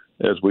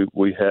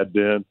we had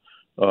been.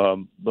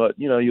 But,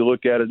 you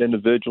look at it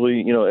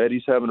individually.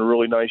 Eddie's having a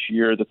really nice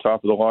year at the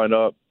top of the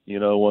lineup,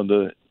 one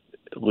of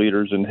the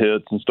leaders in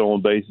hits and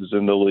stolen bases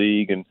in the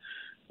league. And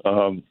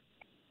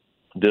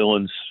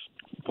Dylan's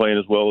playing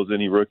as well as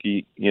any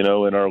rookie, in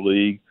our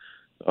league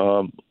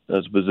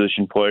as a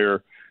position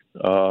player.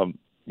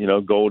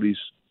 Goldie's,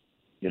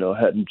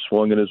 hadn't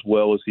swung it as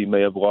well as he may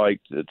have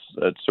liked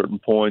at certain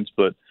points,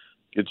 but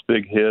gets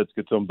big hits,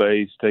 gets on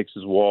base, takes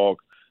his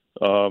walk,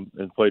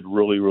 and played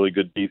really, really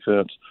good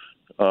defense.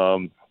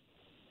 Nolan,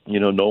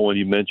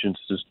 you mentioned,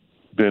 has just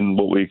been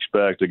what we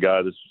expect, a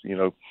guy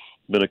that's,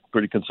 been a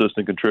pretty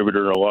consistent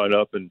contributor in our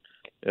lineup and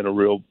a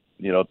real,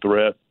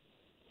 threat.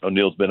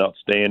 O'Neill's been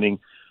outstanding.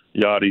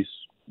 Yachty's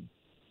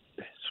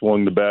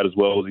swung the bat as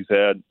well as he's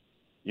had,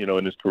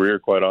 in his career,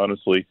 quite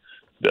honestly,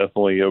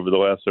 definitely over the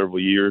last several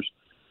years.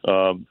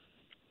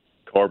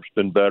 Carp's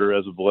been better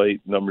as of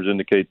late. Numbers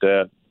indicate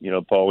that.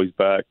 Paulie's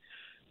back,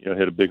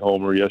 hit a big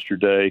homer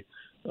yesterday.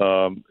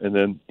 And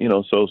then,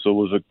 Sosa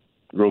was a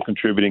real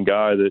contributing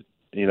guy that,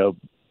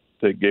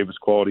 that gave us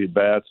quality at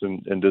bats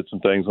and did some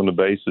things on the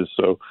bases.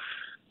 So,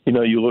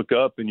 you look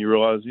up and you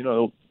realize,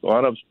 the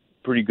lineup's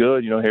pretty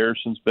good.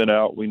 Harrison's been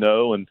out, we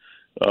know, and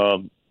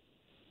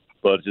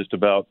but it's just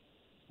about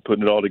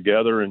putting it all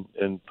together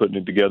and putting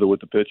it together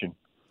with the pitching.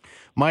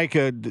 Mike,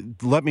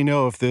 let me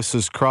know if this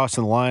is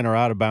crossing the line or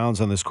out of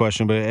bounds on this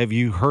question, but have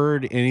you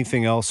heard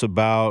anything else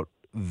about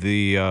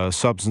the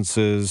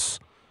substances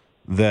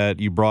that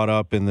you brought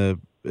up in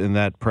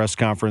that press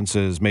conference?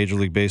 Has Major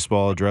League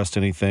Baseball addressed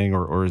anything,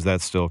 or is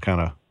that still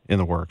kind of in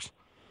the works?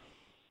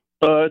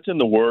 It's in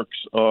the works.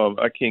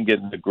 I can't get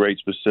into great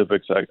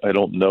specifics. I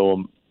don't know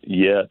them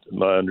yet.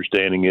 My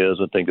understanding is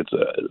I think it's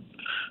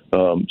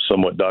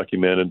somewhat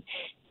documented.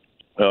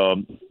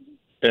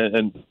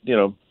 And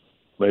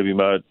maybe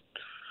my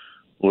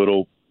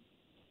little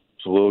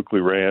soliloquy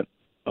rant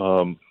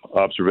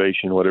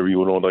observation, whatever you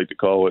would like to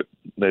call it,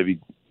 maybe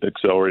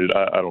accelerated.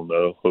 I don't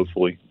know,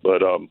 hopefully.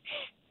 But,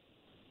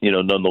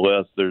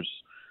 nonetheless, there's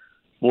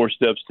more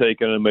steps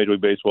taken, and Major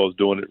League Baseball is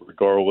doing it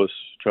regardless,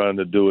 trying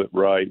to do it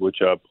right,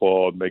 which I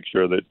applaud, make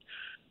sure that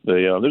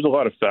there's a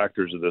lot of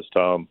factors of this,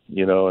 Tom,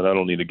 and I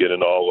don't need to get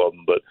into all of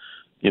them. But,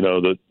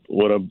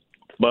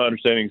 my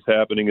understanding is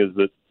happening is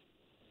that,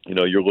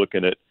 you're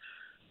looking at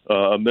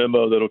a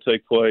memo that'll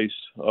take place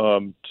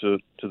to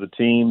the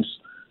teams,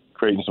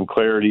 creating some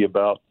clarity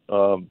about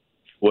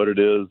what it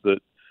is that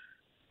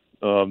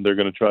they're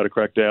going to try to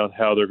crack down,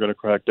 how they're going to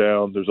crack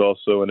down. There's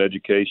also an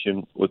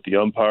education with the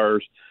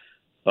umpires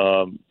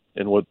and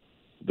what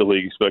the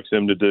league expects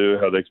them to do,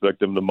 how they expect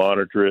them to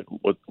monitor it,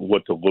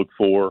 what to look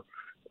for.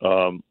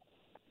 And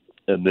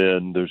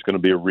then there's going to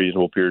be a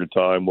reasonable period of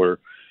time where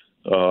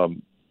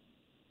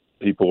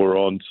people are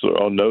on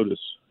notice,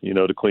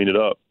 to clean it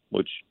up,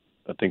 which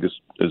I think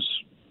is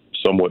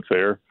somewhat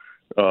fair.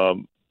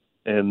 And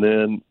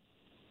then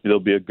there'll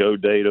be a go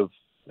date of,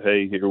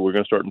 hey, here we're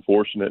going to start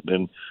enforcing it.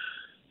 And,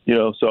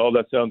 so all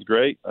that sounds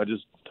great. I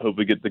just hope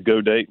we get the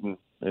go date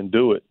and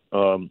do it.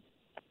 I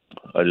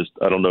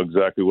don't know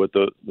exactly what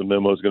the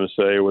memo is going to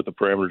say or what the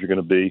parameters are going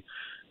to be.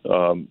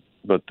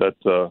 But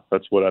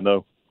that's what I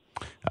know.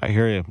 I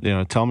hear you.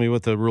 Tell me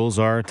what the rules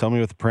are. Tell me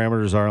what the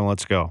parameters are, and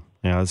let's go.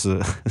 It's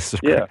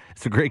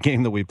a great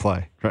game that we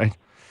play, right?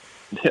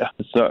 Yeah,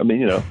 it's not.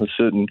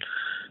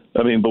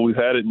 But we've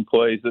had it in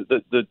place.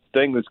 The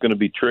thing that's going to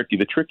be tricky,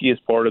 the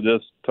trickiest part of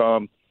this,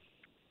 Tom,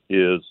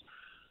 is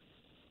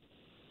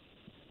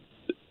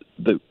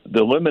the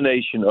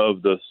elimination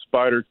of the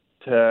spider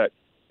tack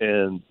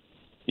and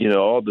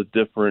all the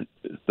different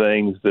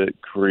things that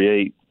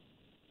create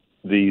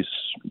these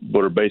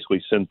what are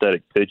basically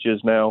synthetic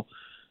pitches now.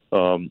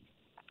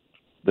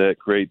 That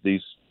create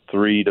these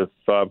 300 to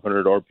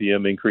 500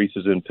 RPM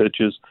increases in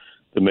pitches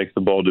that makes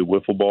the ball do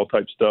wiffle ball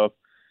type stuff.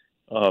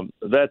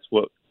 That's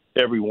what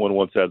everyone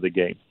wants out of the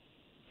game.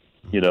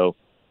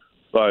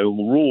 By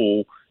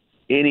rule,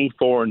 any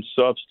foreign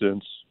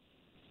substance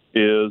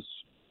is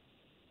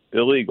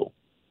illegal.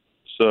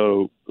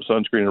 So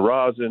sunscreen and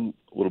rosin,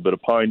 a little bit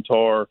of pine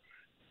tar.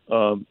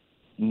 People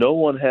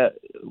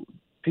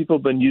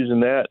have been using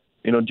that.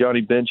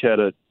 Johnny Bench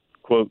had a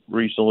quote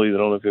recently that I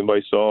don't know if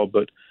anybody saw,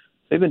 but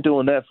they've been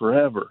doing that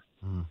forever.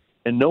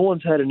 And no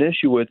one's had an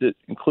issue with it,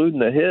 including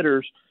the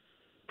hitters,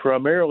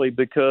 primarily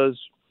because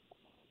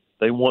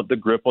they want the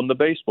grip on the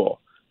baseball.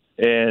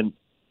 And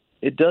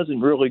it doesn't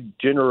really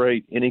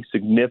generate any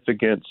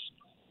significance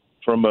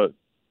from a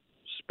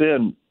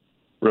spin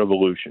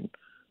revolution.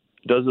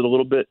 Does it a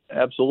little bit?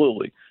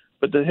 Absolutely.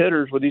 But the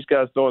hitters, with these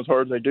guys throwing as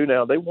hard as they do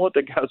now, they want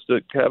the guys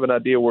to have an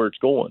idea where it's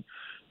going.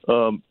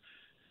 But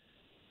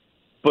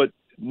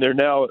they're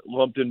now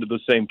lumped into the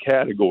same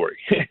category.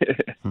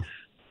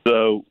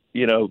 So,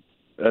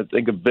 I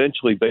think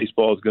eventually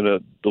baseball is going to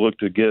look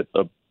to get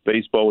a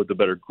baseball with a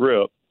better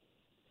grip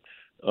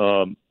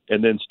and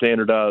then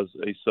standardize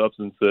a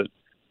substance that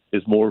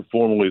is more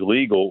formally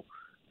legal,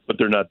 but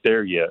they're not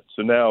there yet.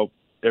 So now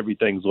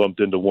everything's lumped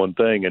into one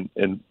thing,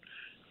 and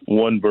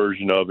one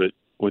version of it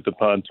with the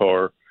pine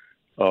tar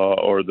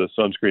or the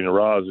sunscreen and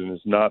rosin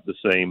is not the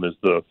same as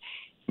the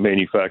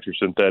manufactured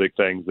synthetic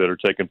things that are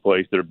taking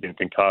place that are being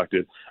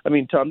concocted.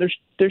 Tom, there's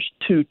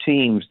two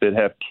teams that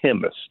have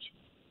chemists.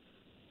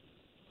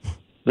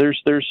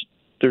 There's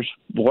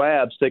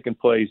labs taking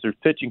place. There's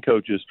pitching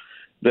coaches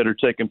that are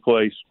taking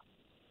place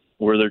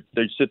where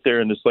they sit there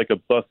and it's like a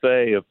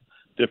buffet of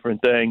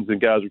different things, and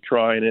guys are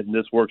trying it, and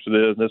this works with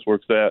this, and this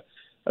works that.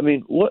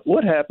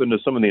 What happened to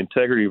some of the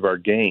integrity of our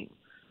game?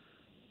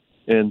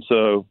 And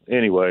so,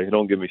 anyway,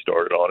 don't get me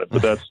started on it.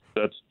 But that's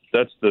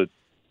the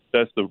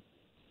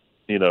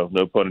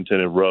no pun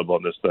intended, rub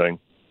on this thing.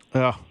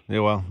 Oh, yeah,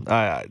 well,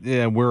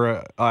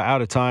 we're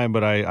out of time,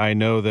 but I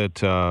know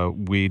that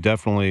we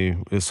definitely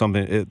it's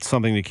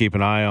something to keep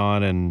an eye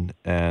on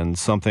and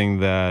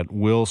something that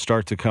will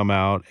start to come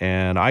out.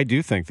 And I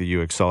do think that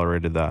you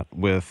accelerated that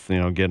with,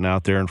 getting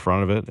out there in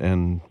front of it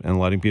and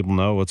letting people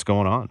know what's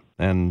going on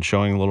and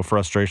showing a little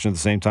frustration at the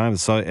same time.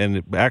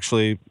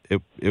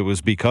 It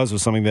was because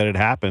of something that had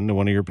happened to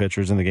one of your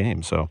pitchers in the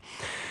game. So,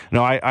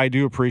 no, I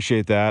do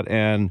appreciate that.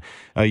 And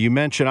you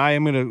mentioned I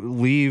am going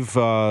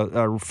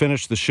to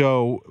finish the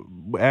show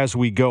as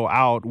we go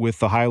out with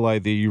the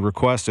highlight that you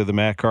requested, the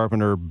Matt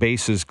Carpenter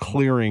bases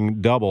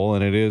clearing double,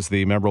 and it is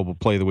the memorable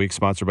play of the week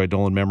sponsored by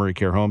Dolan Memory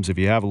Care Homes. If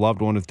you have a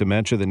loved one with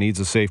dementia that needs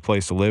a safe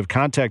place to live,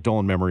 contact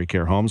Dolan Memory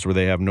Care Homes, where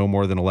they have no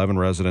more than 11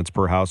 residents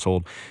per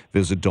household.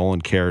 Visit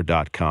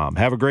dolancare.com.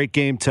 Have a great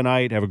game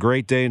tonight. Have a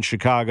great day in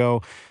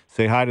Chicago.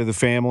 Say hi to the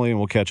family, and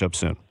we'll catch up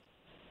soon.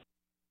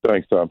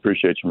 Thanks, Tom.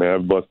 Appreciate you, man.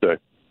 Have a blessed day.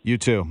 You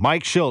too.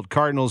 Mike Shildt,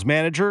 Cardinals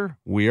manager.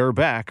 We are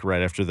back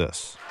right after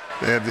this.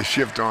 They have the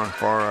shift on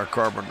for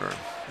Carpenter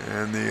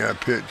and the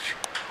pitch.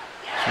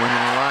 Swinging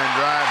a line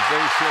drive,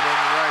 base hit on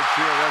the right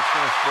field. That's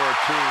going to score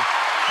two.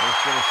 And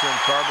it's going to send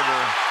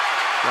Carpenter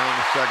down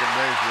to second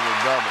base with a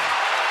double.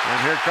 And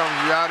here comes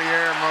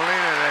Yadier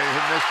Molina. They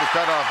missed the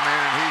cutoff man,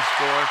 and he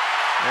scored.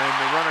 And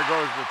the runner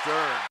goes to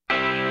third.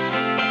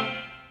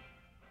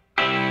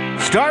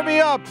 Start me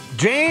up,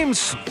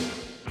 James.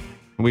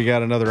 We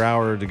got another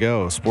hour to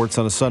go. Sports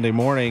on a Sunday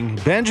morning.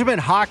 Benjamin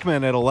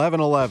Hockman at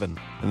 11:11,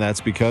 and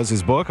that's because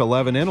his book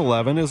 11 in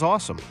 11 is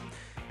awesome.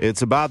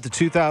 It's about the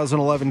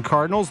 2011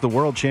 Cardinals, the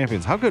world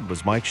champions. How good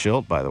was Mike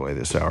Schilt, by the way,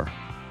 this hour?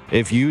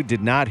 If you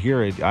did not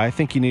hear it, I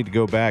think you need to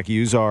go back,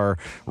 use our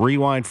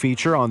rewind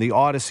feature on the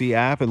Odyssey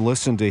app and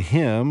listen to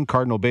him.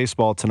 Cardinal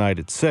baseball tonight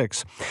at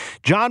 6.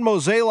 John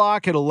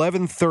Mozeliak at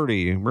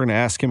 11:30. We're going to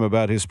ask him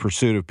about his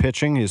pursuit of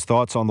pitching, his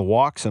thoughts on the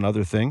walks and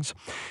other things.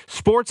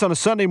 Sports on a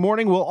Sunday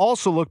morning. We'll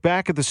also look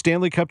back at the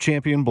Stanley Cup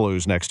champion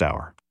Blues next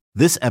hour.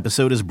 This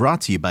episode is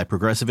brought to you by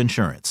Progressive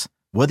Insurance.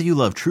 Whether you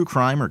love true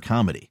crime or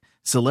comedy,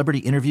 celebrity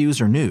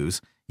interviews or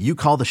news, you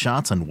call the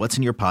shots on what's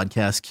in your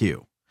podcast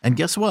queue. And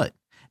guess what?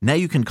 Now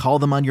you can call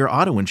them on your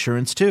auto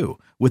insurance too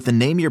with the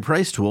Name Your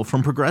Price tool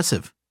from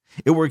Progressive.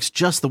 It works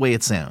just the way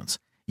it sounds.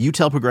 You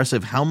tell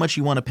Progressive how much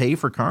you want to pay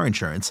for car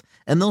insurance,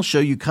 and they'll show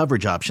you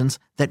coverage options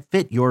that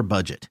fit your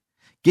budget.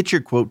 Get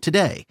your quote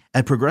today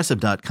at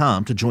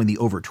Progressive.com to join the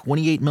over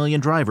 28 million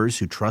drivers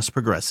who trust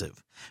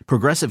Progressive.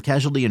 Progressive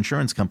Casualty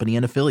Insurance Company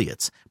and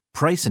Affiliates.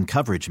 Price and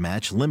coverage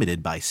match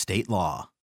limited by state law.